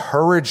to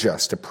encourage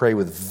us to pray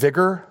with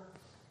vigor,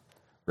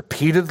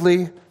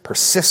 repeatedly,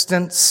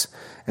 persistence.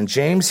 And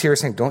James here is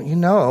saying, don't you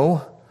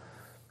know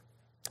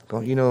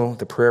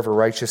the prayer of a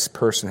righteous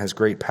person has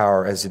great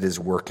power as it is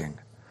working?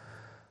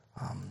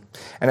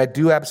 And I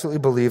do absolutely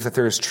believe that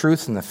there is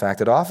truth in the fact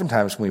that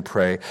oftentimes when we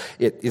pray,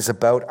 it is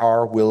about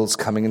our wills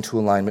coming into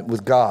alignment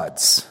with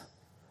God's.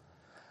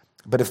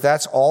 But if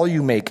that's all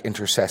you make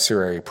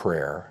intercessory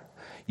prayer,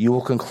 you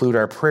will conclude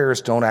our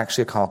prayers don't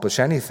actually accomplish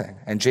anything.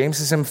 And James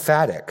is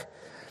emphatic.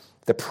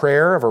 The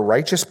prayer of a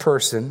righteous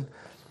person,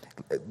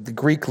 the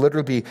Greek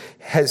literally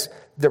has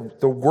the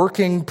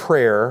working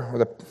prayer,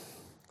 or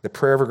the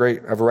prayer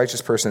of a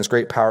righteous person has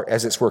great power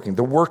as it's working.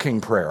 The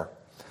working prayer,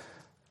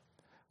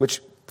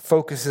 which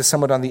focuses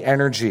somewhat on the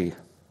energy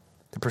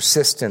the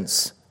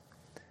persistence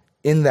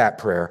in that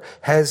prayer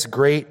has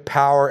great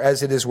power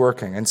as it is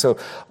working. And so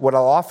what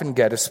I'll often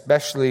get,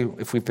 especially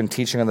if we've been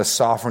teaching on the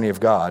sovereignty of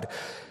God,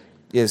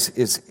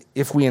 is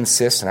if we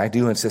insist, and I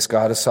do insist,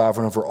 God is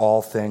sovereign over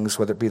all things,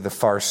 whether it be the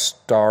far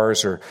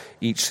stars or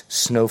each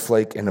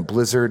snowflake in a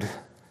blizzard,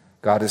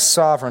 God is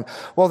sovereign.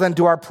 Well, then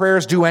do our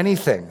prayers do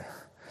anything?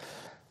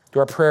 Do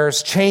our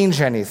prayers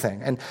change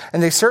anything? And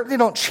they certainly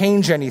don't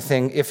change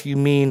anything if you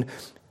mean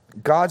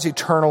God's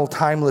eternal,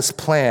 timeless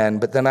plan,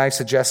 but then I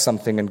suggest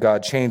something and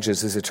God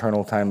changes his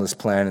eternal, timeless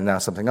plan and now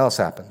something else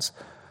happens.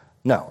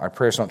 No, our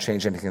prayers don't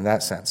change anything in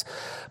that sense.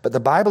 But the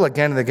Bible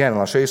again and again, and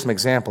I'll show you some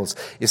examples,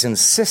 is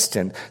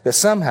insistent that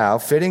somehow,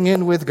 fitting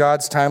in with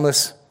God's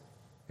timeless,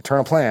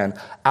 eternal plan,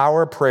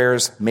 our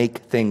prayers make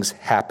things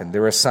happen.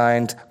 They're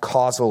assigned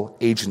causal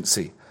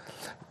agency.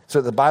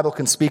 So the Bible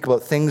can speak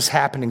about things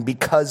happening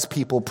because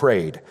people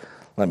prayed.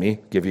 Let me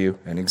give you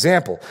an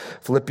example.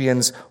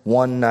 Philippians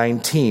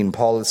 1:19,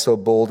 Paul is so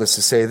bold as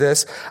to say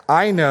this,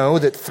 I know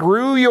that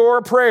through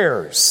your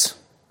prayers,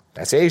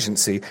 that's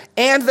agency,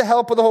 and the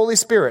help of the Holy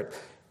Spirit,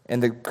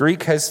 and the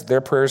Greek has their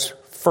prayers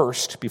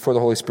first before the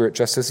Holy Spirit,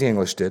 just as the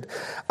English did.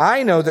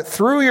 I know that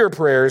through your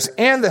prayers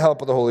and the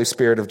help of the Holy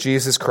Spirit of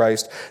Jesus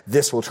Christ,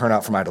 this will turn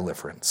out for my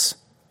deliverance.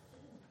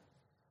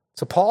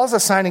 So Paul's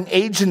assigning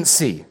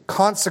agency,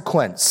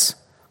 consequence,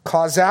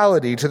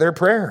 causality to their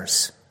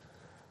prayers.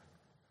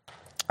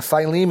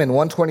 Philemon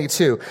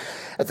 1:22,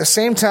 at the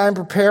same time,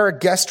 prepare a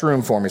guest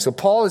room for me. So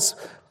Paul is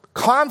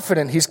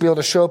confident he's going to be able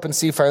to show up and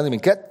see Philemon.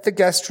 Get the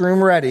guest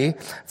room ready,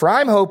 for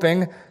I'm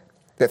hoping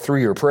that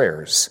through your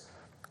prayers,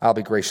 I'll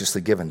be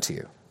graciously given to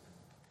you.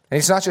 And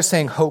he's not just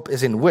saying hope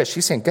is in wish.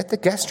 He's saying, get the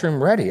guest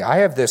room ready. I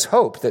have this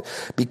hope that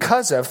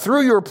because of,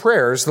 through your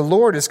prayers, the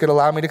Lord is going to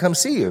allow me to come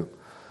see you.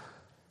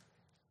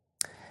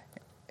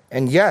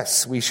 And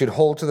yes, we should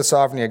hold to the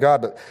sovereignty of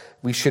God, but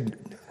we should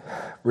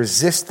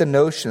resist the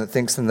notion that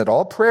thinks then that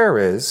all prayer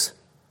is,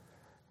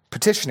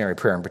 petitionary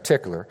prayer in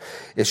particular,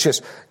 is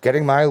just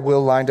getting my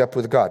will lined up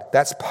with God.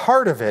 That's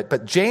part of it,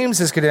 but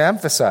James is going to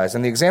emphasize,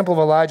 and the example of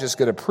Elijah is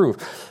going to prove,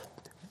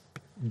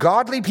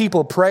 godly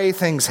people pray,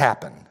 things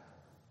happen.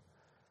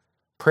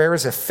 Prayer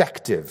is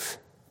effective.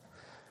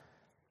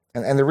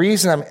 And the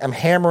reason I'm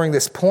hammering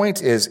this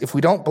point is if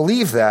we don't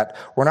believe that,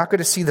 we're not going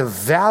to see the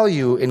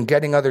value in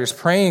getting others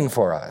praying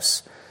for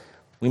us.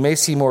 We may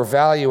see more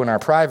value in our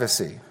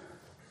privacy.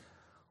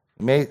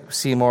 We may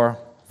see more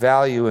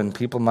value in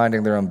people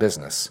minding their own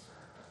business.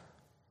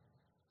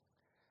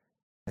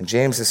 And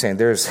James is saying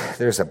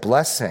there's a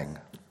blessing,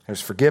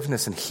 there's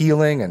forgiveness and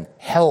healing and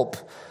help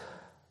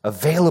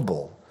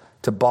available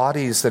to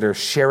bodies that are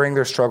sharing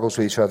their struggles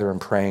with each other and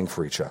praying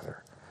for each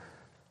other.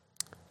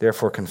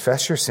 Therefore,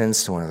 confess your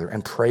sins to one another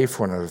and pray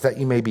for one another that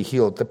you may be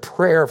healed. The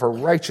prayer of a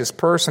righteous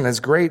person has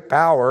great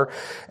power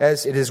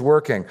as it is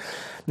working.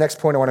 Next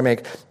point I want to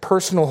make,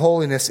 personal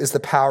holiness is the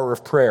power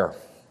of prayer.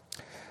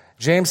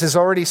 James has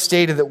already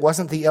stated that it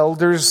wasn't the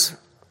elders'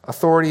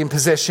 authority and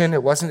position,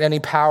 it wasn't any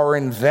power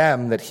in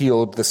them that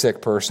healed the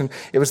sick person.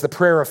 It was the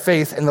prayer of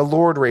faith and the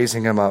Lord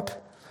raising him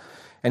up.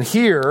 And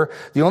here,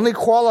 the only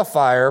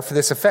qualifier for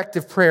this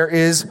effective prayer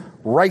is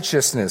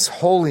righteousness,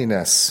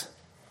 holiness.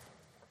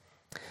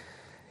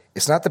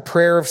 It's not the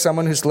prayer of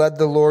someone who's led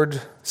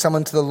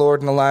someone to the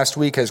Lord in the last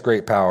week has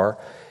great power.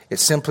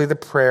 It's simply the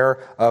prayer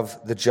of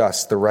the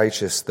just, the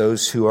righteous,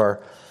 those who are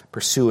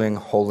pursuing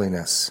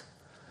holiness.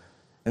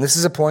 And this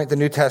is a point the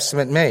New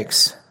Testament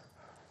makes.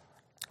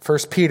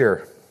 1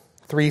 Peter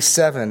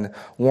 3:7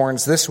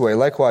 warns this way,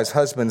 likewise,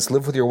 husbands,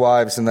 live with your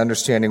wives in an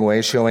understanding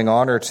way, showing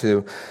honor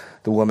to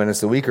the woman as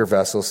the weaker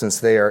vessel, since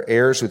they are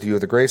heirs with you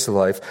of the grace of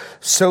life,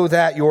 so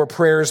that your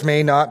prayers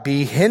may not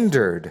be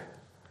hindered.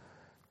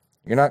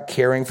 You're not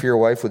caring for your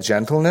wife with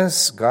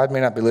gentleness, God may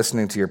not be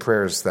listening to your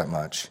prayers that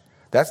much.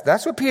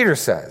 That's what Peter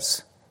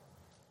says.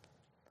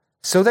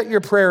 So that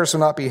your prayers will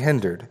not be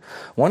hindered.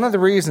 One of the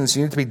reasons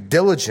you need to be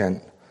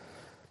diligent,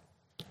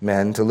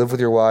 men, to live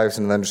with your wives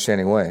in an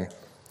understanding way,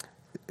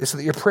 is so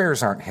that your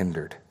prayers aren't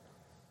hindered.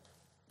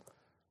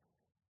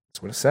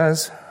 That's what it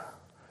says.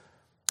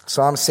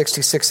 Psalm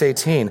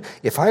 66:18,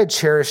 if I had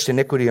cherished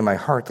iniquity in my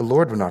heart, the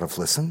Lord would not have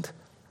listened.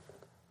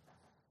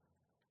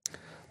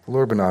 The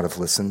Lord would not have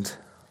listened.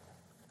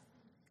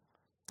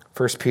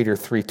 1 Peter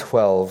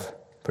 3:12,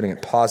 putting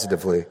it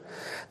positively,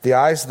 the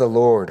eyes of the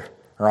Lord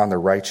are on the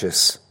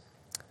righteous,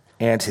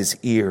 and his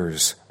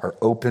ears are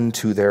open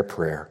to their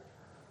prayer.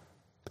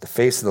 But the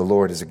face of the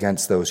Lord is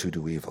against those who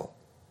do evil.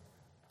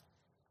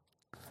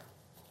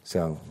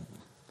 So,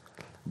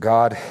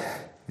 God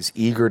is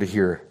eager to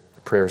hear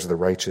the prayers of the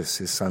righteous,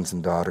 his sons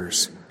and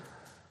daughters.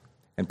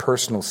 And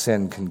personal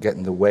sin can get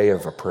in the way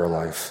of a prayer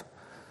life.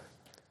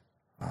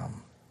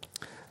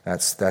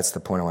 That's the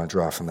point I want to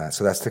draw from that.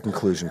 So that's the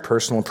conclusion.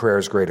 Personal prayer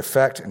has great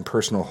effect, and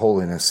personal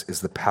holiness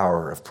is the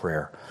power of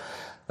prayer.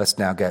 Let's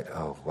now get to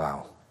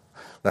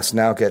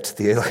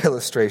the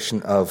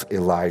illustration of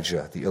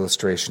Elijah.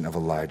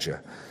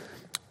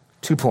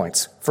 2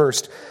 points.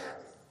 First,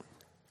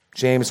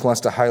 James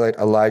wants to highlight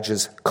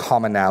Elijah's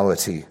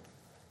commonality.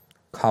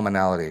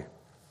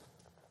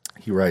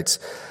 He writes,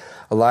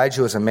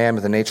 Elijah was a man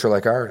with a nature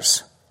like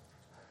ours.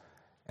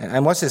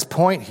 And what's his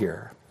point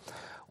here?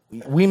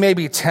 We may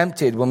be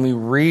tempted when we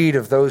read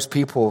of those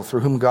people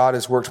through whom God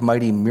has worked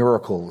mighty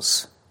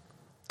miracles,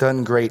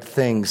 done great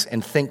things,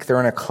 and think they're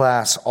in a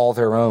class all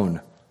their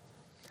own.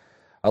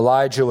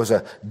 Elijah was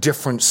a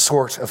different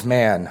sort of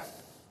man.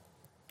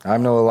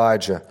 I'm no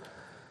Elijah.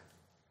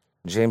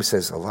 James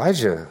says,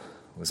 Elijah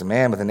was a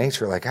man with a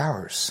nature like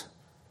ours.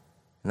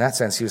 In that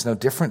sense, he was no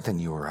different than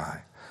you or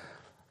I.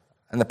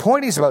 And the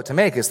point he's about to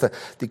make is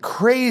the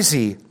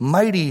crazy,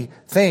 mighty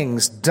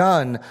things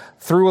done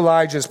through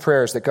Elijah's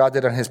prayers that God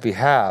did on his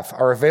behalf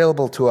are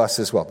available to us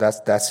as well.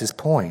 That's his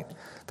point.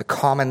 The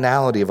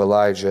commonality of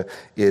Elijah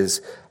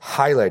is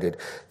highlighted.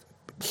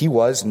 He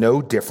was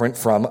no different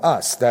from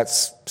us.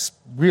 That's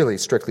really,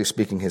 strictly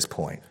speaking, his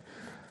point.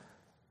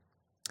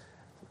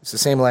 It's the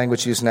same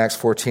language used in Acts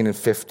 14 and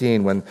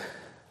 15 when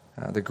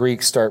the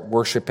Greeks start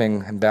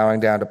worshiping and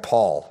bowing down to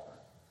Paul.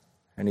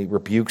 And he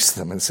rebukes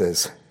them and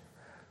says,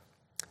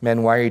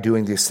 men, why are you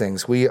doing these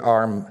things? We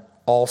are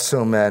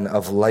also men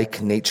of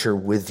like nature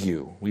with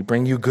you. We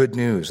bring you good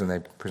news. And they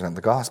present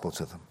the gospel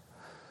to them.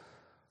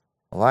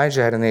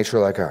 Elijah had a nature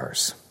like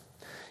ours.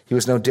 He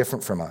was no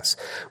different from us,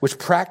 which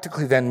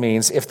practically then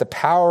means if the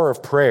power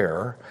of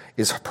prayer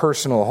is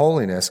personal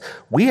holiness,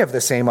 we have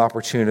the same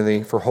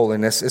opportunity for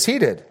holiness as he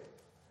did.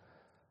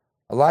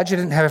 Elijah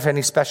didn't have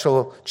any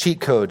special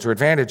cheat codes or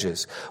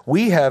advantages.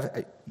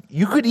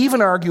 You could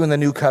even argue in the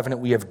new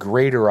covenant, we have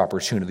greater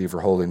opportunity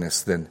for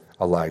holiness than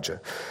Elijah.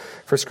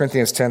 1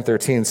 Corinthians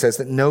 10:13 says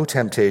that no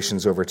temptation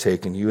is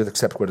overtaken you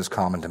except what is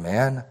common to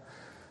man.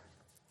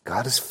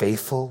 God is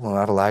faithful, will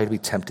not allow you to be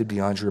tempted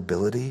beyond your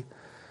ability.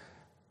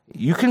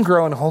 You can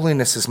grow in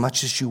holiness as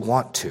much as you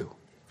want to,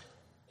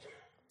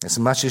 as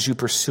much as you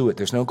pursue it.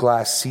 There's no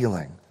glass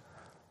ceiling.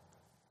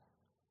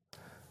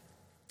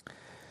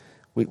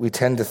 We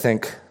tend to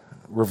think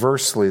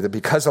reversely that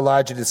because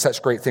Elijah did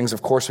such great things,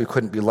 of course we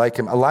couldn't be like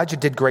him. Elijah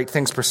did great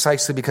things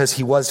precisely because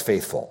he was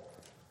faithful,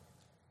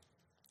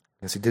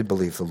 because he did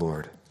believe the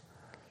Lord.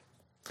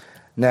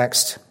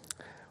 Next,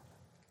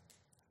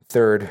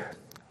 third,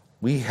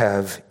 we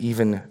have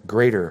even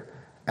greater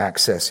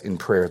access in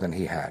prayer than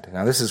he had.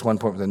 Now, this is one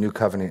point where the new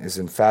covenant is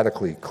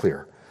emphatically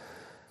clear.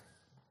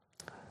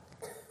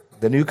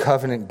 The new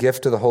covenant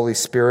gift of the Holy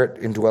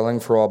Spirit indwelling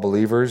for all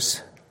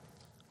believers,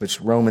 which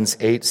Romans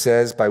 8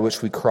 says, by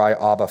which we cry,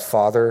 Abba,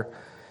 Father,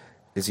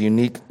 is a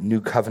unique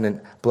new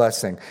covenant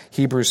blessing.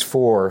 Hebrews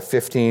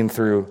 4:15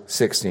 through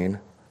 16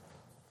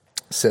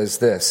 says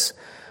this,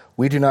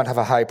 we do not have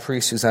a high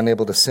priest who's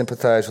unable to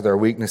sympathize with our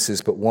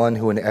weaknesses, but one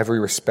who in every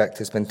respect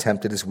has been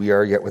tempted as we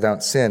are, yet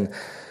without sin.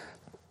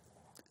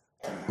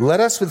 Let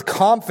us with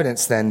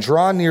confidence then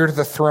draw near to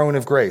the throne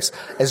of grace.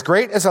 As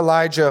great as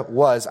Elijah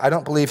was, I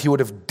don't believe he would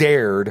have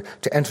dared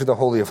to enter the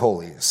Holy of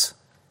Holies,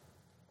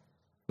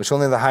 which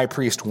only the high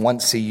priest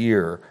once a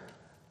year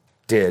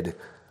did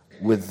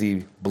with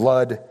the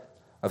blood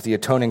of the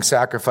atoning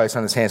sacrifice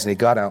on his hands, and he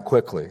got out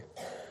quickly.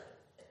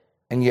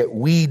 And yet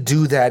we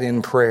do that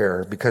in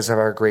prayer because of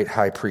our great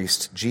high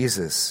priest,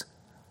 Jesus.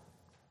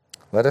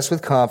 Let us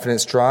with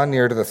confidence draw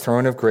near to the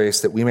throne of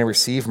grace that we may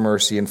receive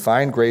mercy and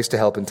find grace to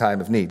help in time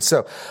of need.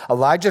 So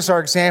Elijah's our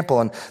example,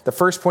 and the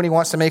first point he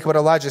wants to make about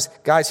Elijah is,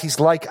 guys, he's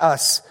like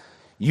us.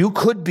 You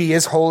could be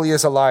as holy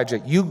as Elijah.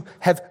 You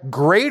have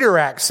greater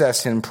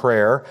access in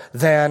prayer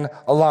than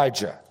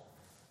Elijah.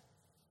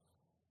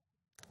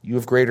 You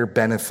have greater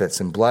benefits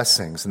and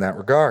blessings in that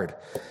regard.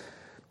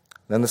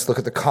 Then let's look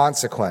at the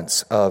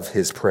consequence of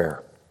his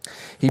prayer.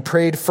 He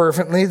prayed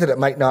fervently that it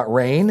might not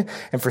rain,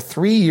 and for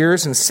 3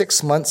 years and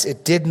 6 months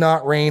it did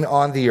not rain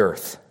on the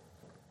earth.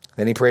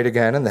 Then he prayed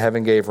again, and the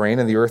heaven gave rain,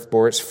 and the earth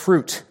bore its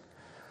fruit.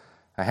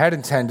 I had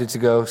intended to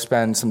go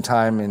spend some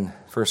time in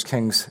 1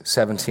 Kings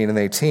 17 and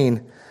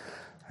 18.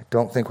 I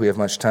don't think we have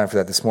much time for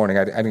that this morning.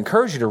 I'd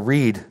encourage you to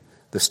read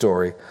the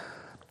story.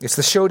 It's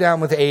the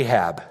showdown with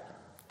Ahab.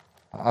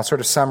 I'll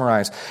sort of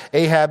summarize.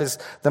 Ahab is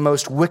the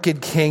most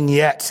wicked king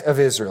yet of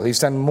Israel. He's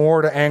done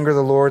more to anger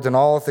the Lord than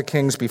all of the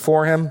kings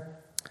before him.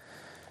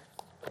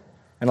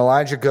 And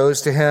Elijah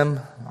goes to him.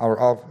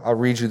 I'll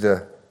read you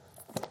the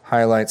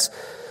highlights.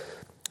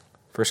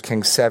 1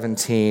 Kings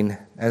 17,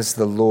 as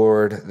the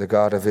Lord, the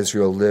God of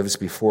Israel, lives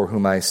before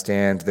whom I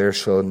stand, there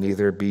shall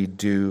neither be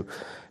dew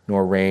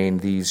nor rain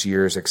these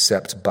years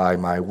except by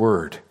my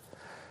word.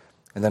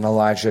 And then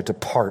Elijah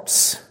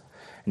departs,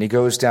 and he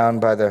goes down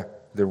by the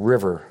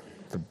river,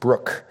 the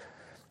brook,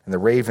 and the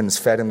ravens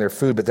fed him their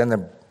food, but then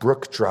the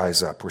brook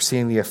dries up. We're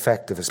seeing the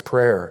effect of his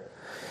prayer.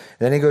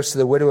 And then he goes to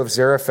the widow of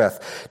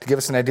Zarephath to give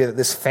us an idea that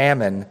this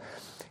famine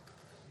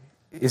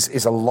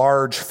is a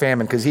large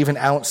famine, because even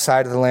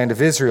outside of the land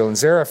of Israel, in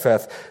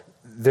Zarephath,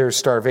 there's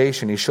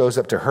starvation. He shows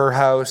up to her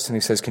house and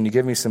he says, can you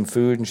give me some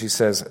food? And she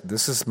says,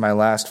 this is my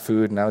last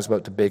food, and I was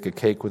about to bake a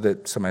cake with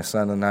it so my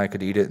son and I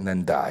could eat it and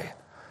then die.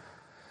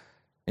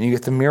 And you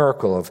get the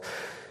miracle of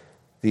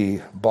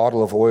the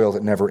bottle of oil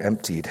that never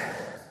emptied.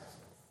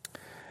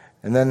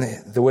 And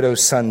then the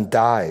widow's son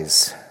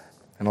dies,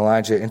 and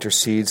Elijah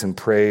intercedes and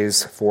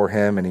prays for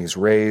him, and he's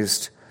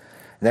raised.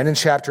 And then in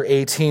chapter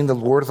 18, the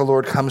word of the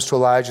Lord comes to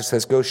Elijah,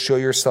 says, go show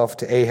yourself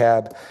to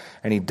Ahab.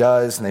 And he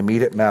does, and they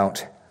meet at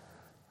Mount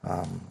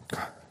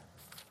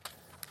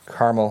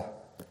Carmel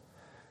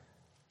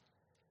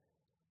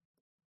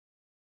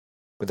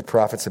with the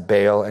prophets of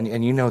Baal.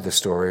 And you know the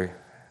story.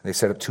 They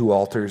set up 2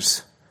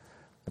 altars.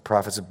 The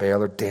prophets of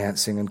Baal are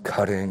dancing and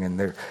cutting,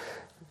 and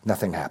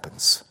nothing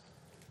happens.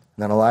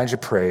 And then Elijah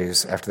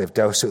prays after they've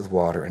doused it with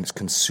water, and it's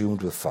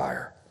consumed with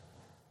fire.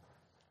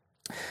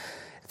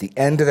 At the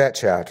end of that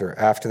chapter,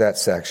 after that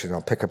section,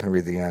 I'll pick up and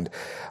read the end,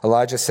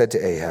 Elijah said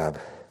to Ahab,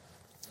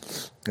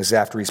 this is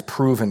after he's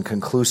proven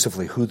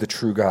conclusively who the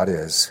true God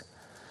is,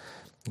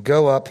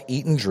 go up,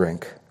 eat and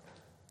drink.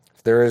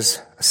 There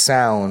is a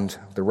sound,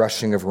 the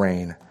rushing of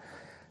rain.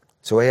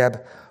 So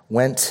Ahab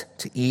went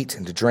to eat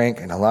and to drink,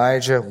 and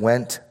Elijah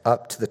went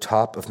up to the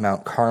top of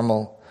Mount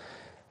Carmel,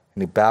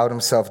 and he bowed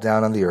himself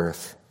down on the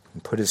earth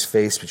and put his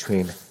face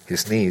between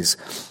his knees,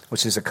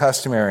 which is a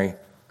customary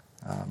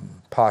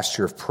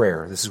posture of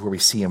prayer. This is where we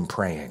see him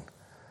praying.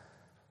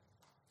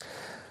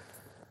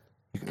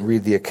 You can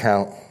read the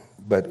account,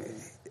 but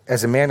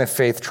as a man of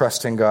faith,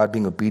 trusting God,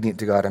 being obedient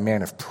to God, a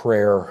man of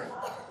prayer,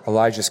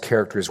 Elijah's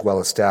character is well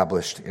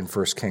established in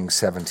 1 Kings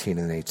 17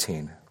 and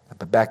 18.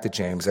 But back to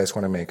James, I just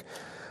want to make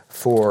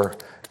 4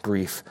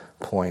 brief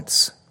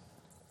points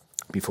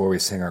before we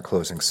sing our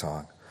closing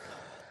song.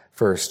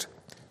 First,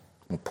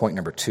 point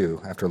number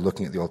 2, after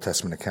looking at the Old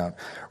Testament account,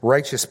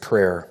 righteous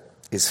prayer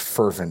is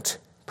fervent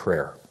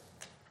prayer.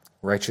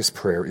 Righteous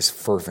prayer is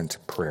fervent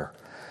prayer.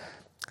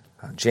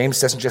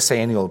 James doesn't just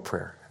say any old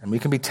prayer. And we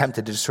can be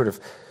tempted to just sort of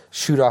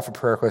shoot off a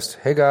prayer request.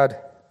 Hey, God,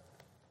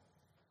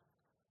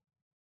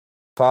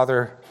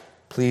 Father,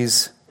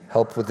 please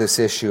help with this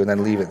issue, and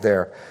then leave it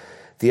there.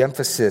 The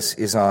emphasis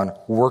is on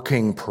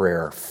working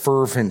prayer,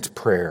 fervent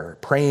prayer,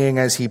 praying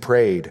as he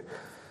prayed.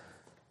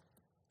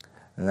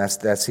 And that's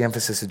the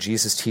emphasis of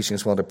Jesus' teaching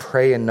as well, to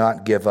pray and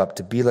not give up,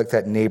 to be like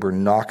that neighbor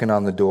knocking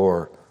on the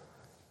door,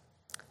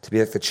 to be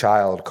like the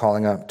child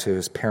calling out to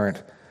his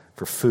parent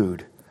for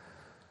food.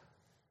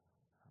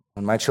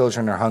 When my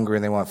children are hungry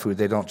and they want food,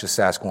 they don't just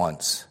ask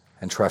once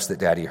and trust that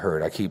Daddy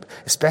heard.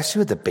 Especially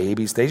with the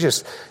babies, they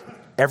just,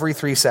 every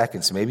 3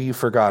 seconds, maybe you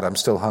forgot, I'm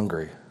still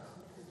hungry,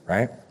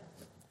 right?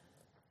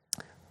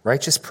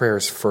 Righteous prayer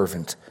is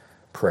fervent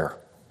prayer.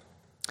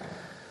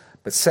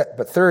 But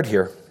third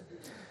here,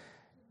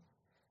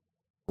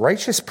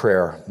 righteous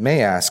prayer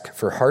may ask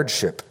for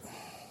hardship.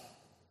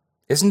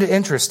 Isn't it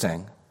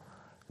interesting,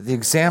 the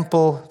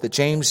example that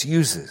James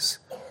uses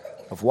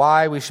of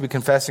why we should be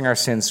confessing our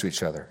sins to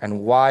each other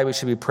and why we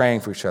should be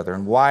praying for each other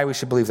and why we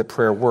should believe that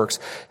prayer works,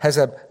 has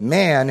a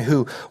man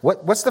who,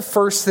 what's the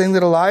first thing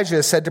that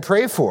Elijah said to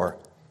pray for?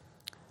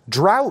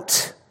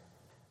 Drought,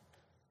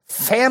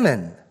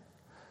 famine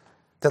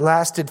that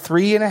lasted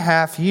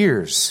 3.5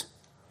 years.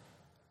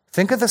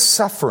 Think of the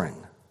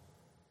suffering,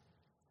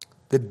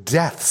 the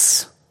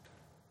deaths,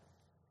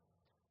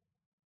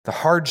 the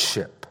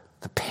hardship,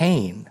 the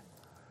pain.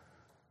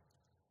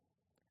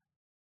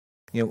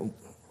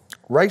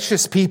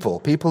 Righteous people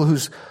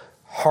whose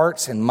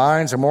hearts and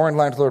minds are more in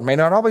line with the Lord, may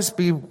not always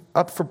be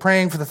up for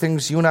praying for the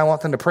things you and I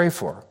want them to pray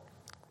for.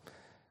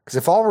 Because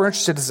if all we're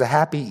interested in is a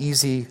happy,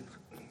 easy,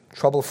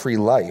 trouble-free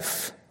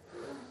life,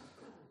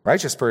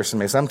 righteous person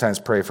may sometimes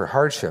pray for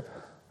hardship.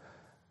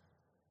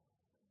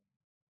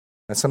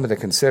 That's something to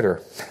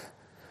consider.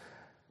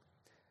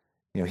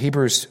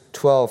 Hebrews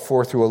 12,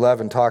 4 through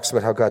 11 talks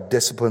about how God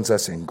disciplines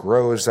us and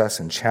grows us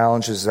and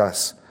challenges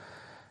us.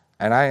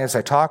 And as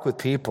I talk with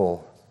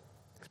people,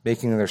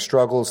 making their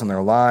struggles in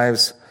their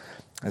lives,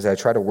 as I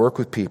try to work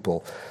with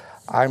people,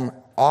 I'm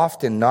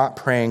often not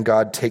praying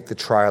God take the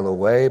trial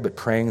away, but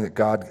praying that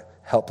God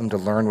help them to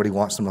learn what he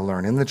wants them to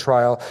learn in the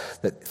trial,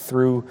 that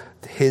through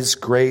his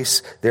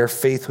grace, their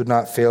faith would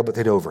not fail, but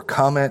they'd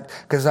overcome it,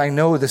 because I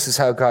know this is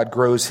how God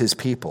grows his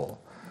people.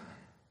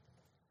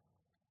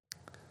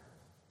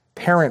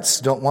 Parents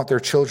don't want their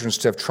children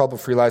to have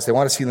trouble-free lives. They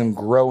want to see them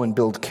grow and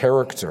build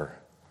character.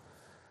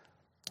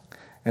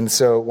 And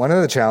so one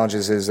of the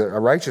challenges is that a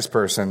righteous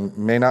person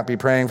may not be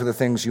praying for the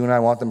things you and I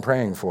want them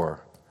praying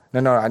for.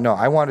 No,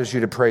 I wanted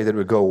you to pray that it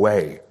would go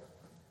away.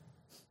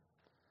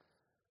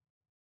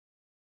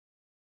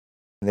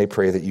 And they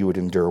pray that you would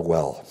endure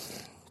well.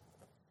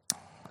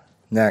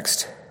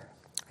 Next,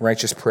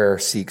 righteous prayer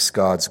seeks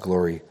God's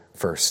glory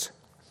first.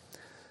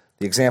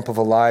 The example of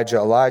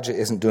Elijah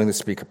isn't doing this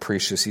to be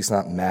capricious. He's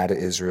not mad at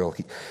Israel.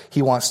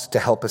 He wants to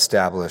help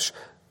establish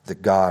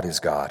that God is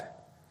God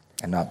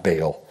and not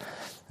Baal.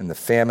 And the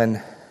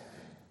famine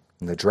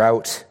and the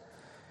drought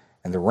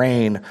and the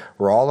rain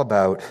were all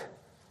about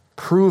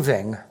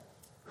proving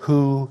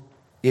who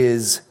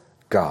is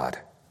God.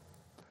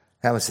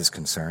 That was his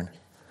concern.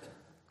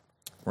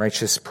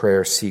 Righteous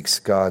prayer seeks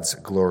God's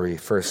glory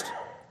first.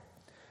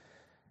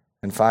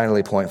 And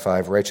finally, point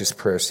 5, righteous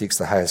prayer seeks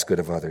the highest good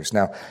of others.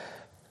 Now,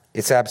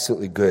 it's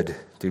absolutely good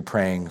to be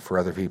praying for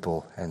other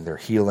people and their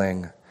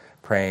healing,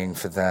 praying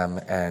for them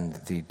and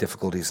the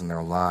difficulties in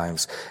their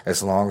lives,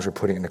 as long as we're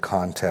putting it in the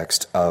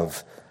context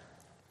of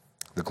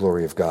the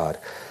glory of God.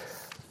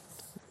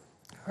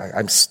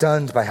 I'm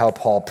stunned by how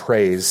Paul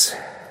prays.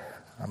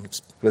 I'm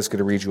just going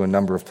to read you a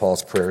number of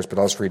Paul's prayers, but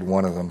I'll just read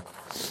one of them.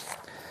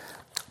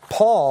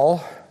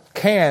 Paul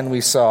can,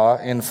 we saw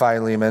in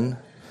Philemon,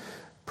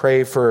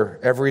 pray for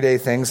everyday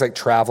things like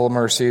travel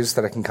mercies,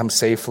 that I can come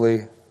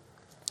safely.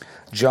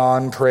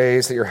 John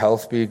prays that your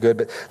health be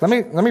good. But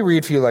let me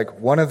read for you like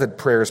one of the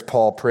prayers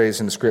Paul prays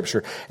in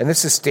Scripture, and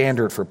this is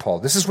standard for Paul.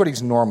 This is what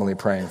he's normally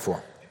praying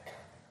for.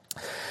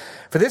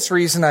 For this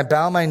reason I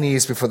bow my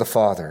knees before the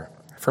Father,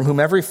 from whom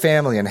every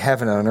family in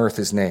heaven and on earth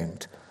is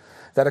named,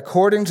 that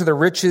according to the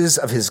riches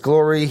of his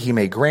glory he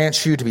may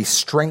grant you to be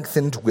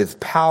strengthened with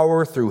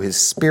power through his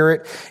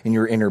Spirit in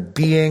your inner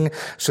being,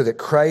 so that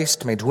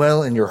Christ may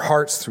dwell in your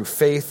hearts through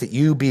faith, that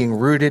you, being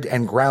rooted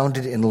and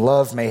grounded in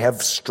love, may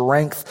have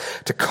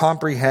strength to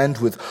comprehend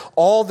with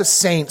all the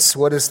saints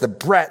what is the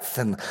breadth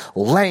and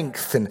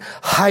length and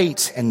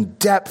height and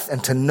depth,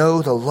 and to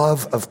know the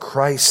love of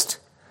Christ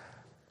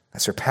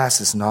that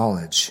surpasses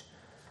knowledge,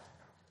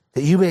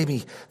 that you may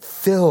be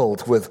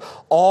filled with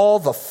all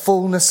the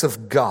fullness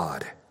of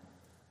God.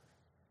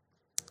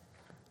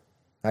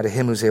 Now to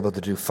him who's able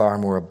to do far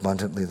more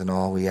abundantly than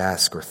all we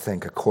ask or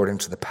think, according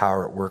to the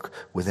power at work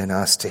within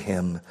us, to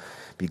him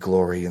be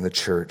glory in the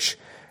church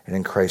and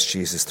in Christ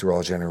Jesus through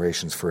all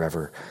generations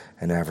forever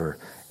and ever.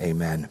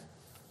 Amen.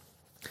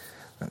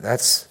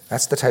 That's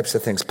the types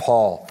of things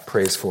Paul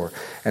prays for.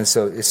 And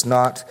so it's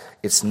not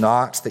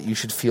that you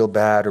should feel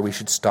bad or we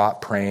should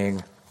stop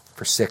praying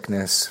for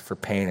sickness, for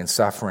pain and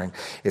suffering.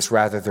 It's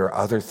rather there are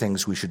other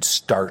things we should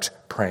start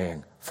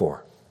praying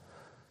for.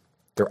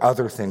 There are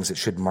other things that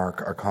should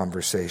mark our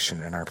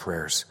conversation and our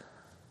prayers.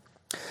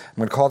 I'm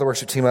going to call the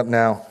worship team up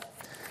now.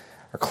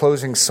 Our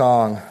closing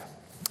song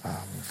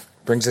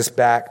brings us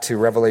back to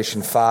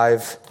Revelation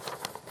 5.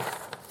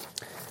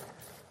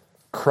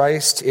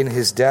 Christ in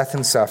his death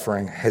and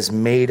suffering has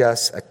made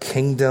us a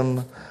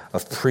kingdom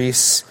of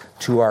priests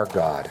to our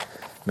God.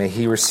 May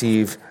he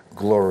receive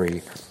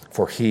glory,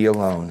 for he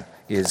alone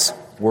is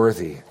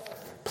worthy.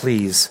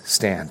 Please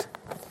stand.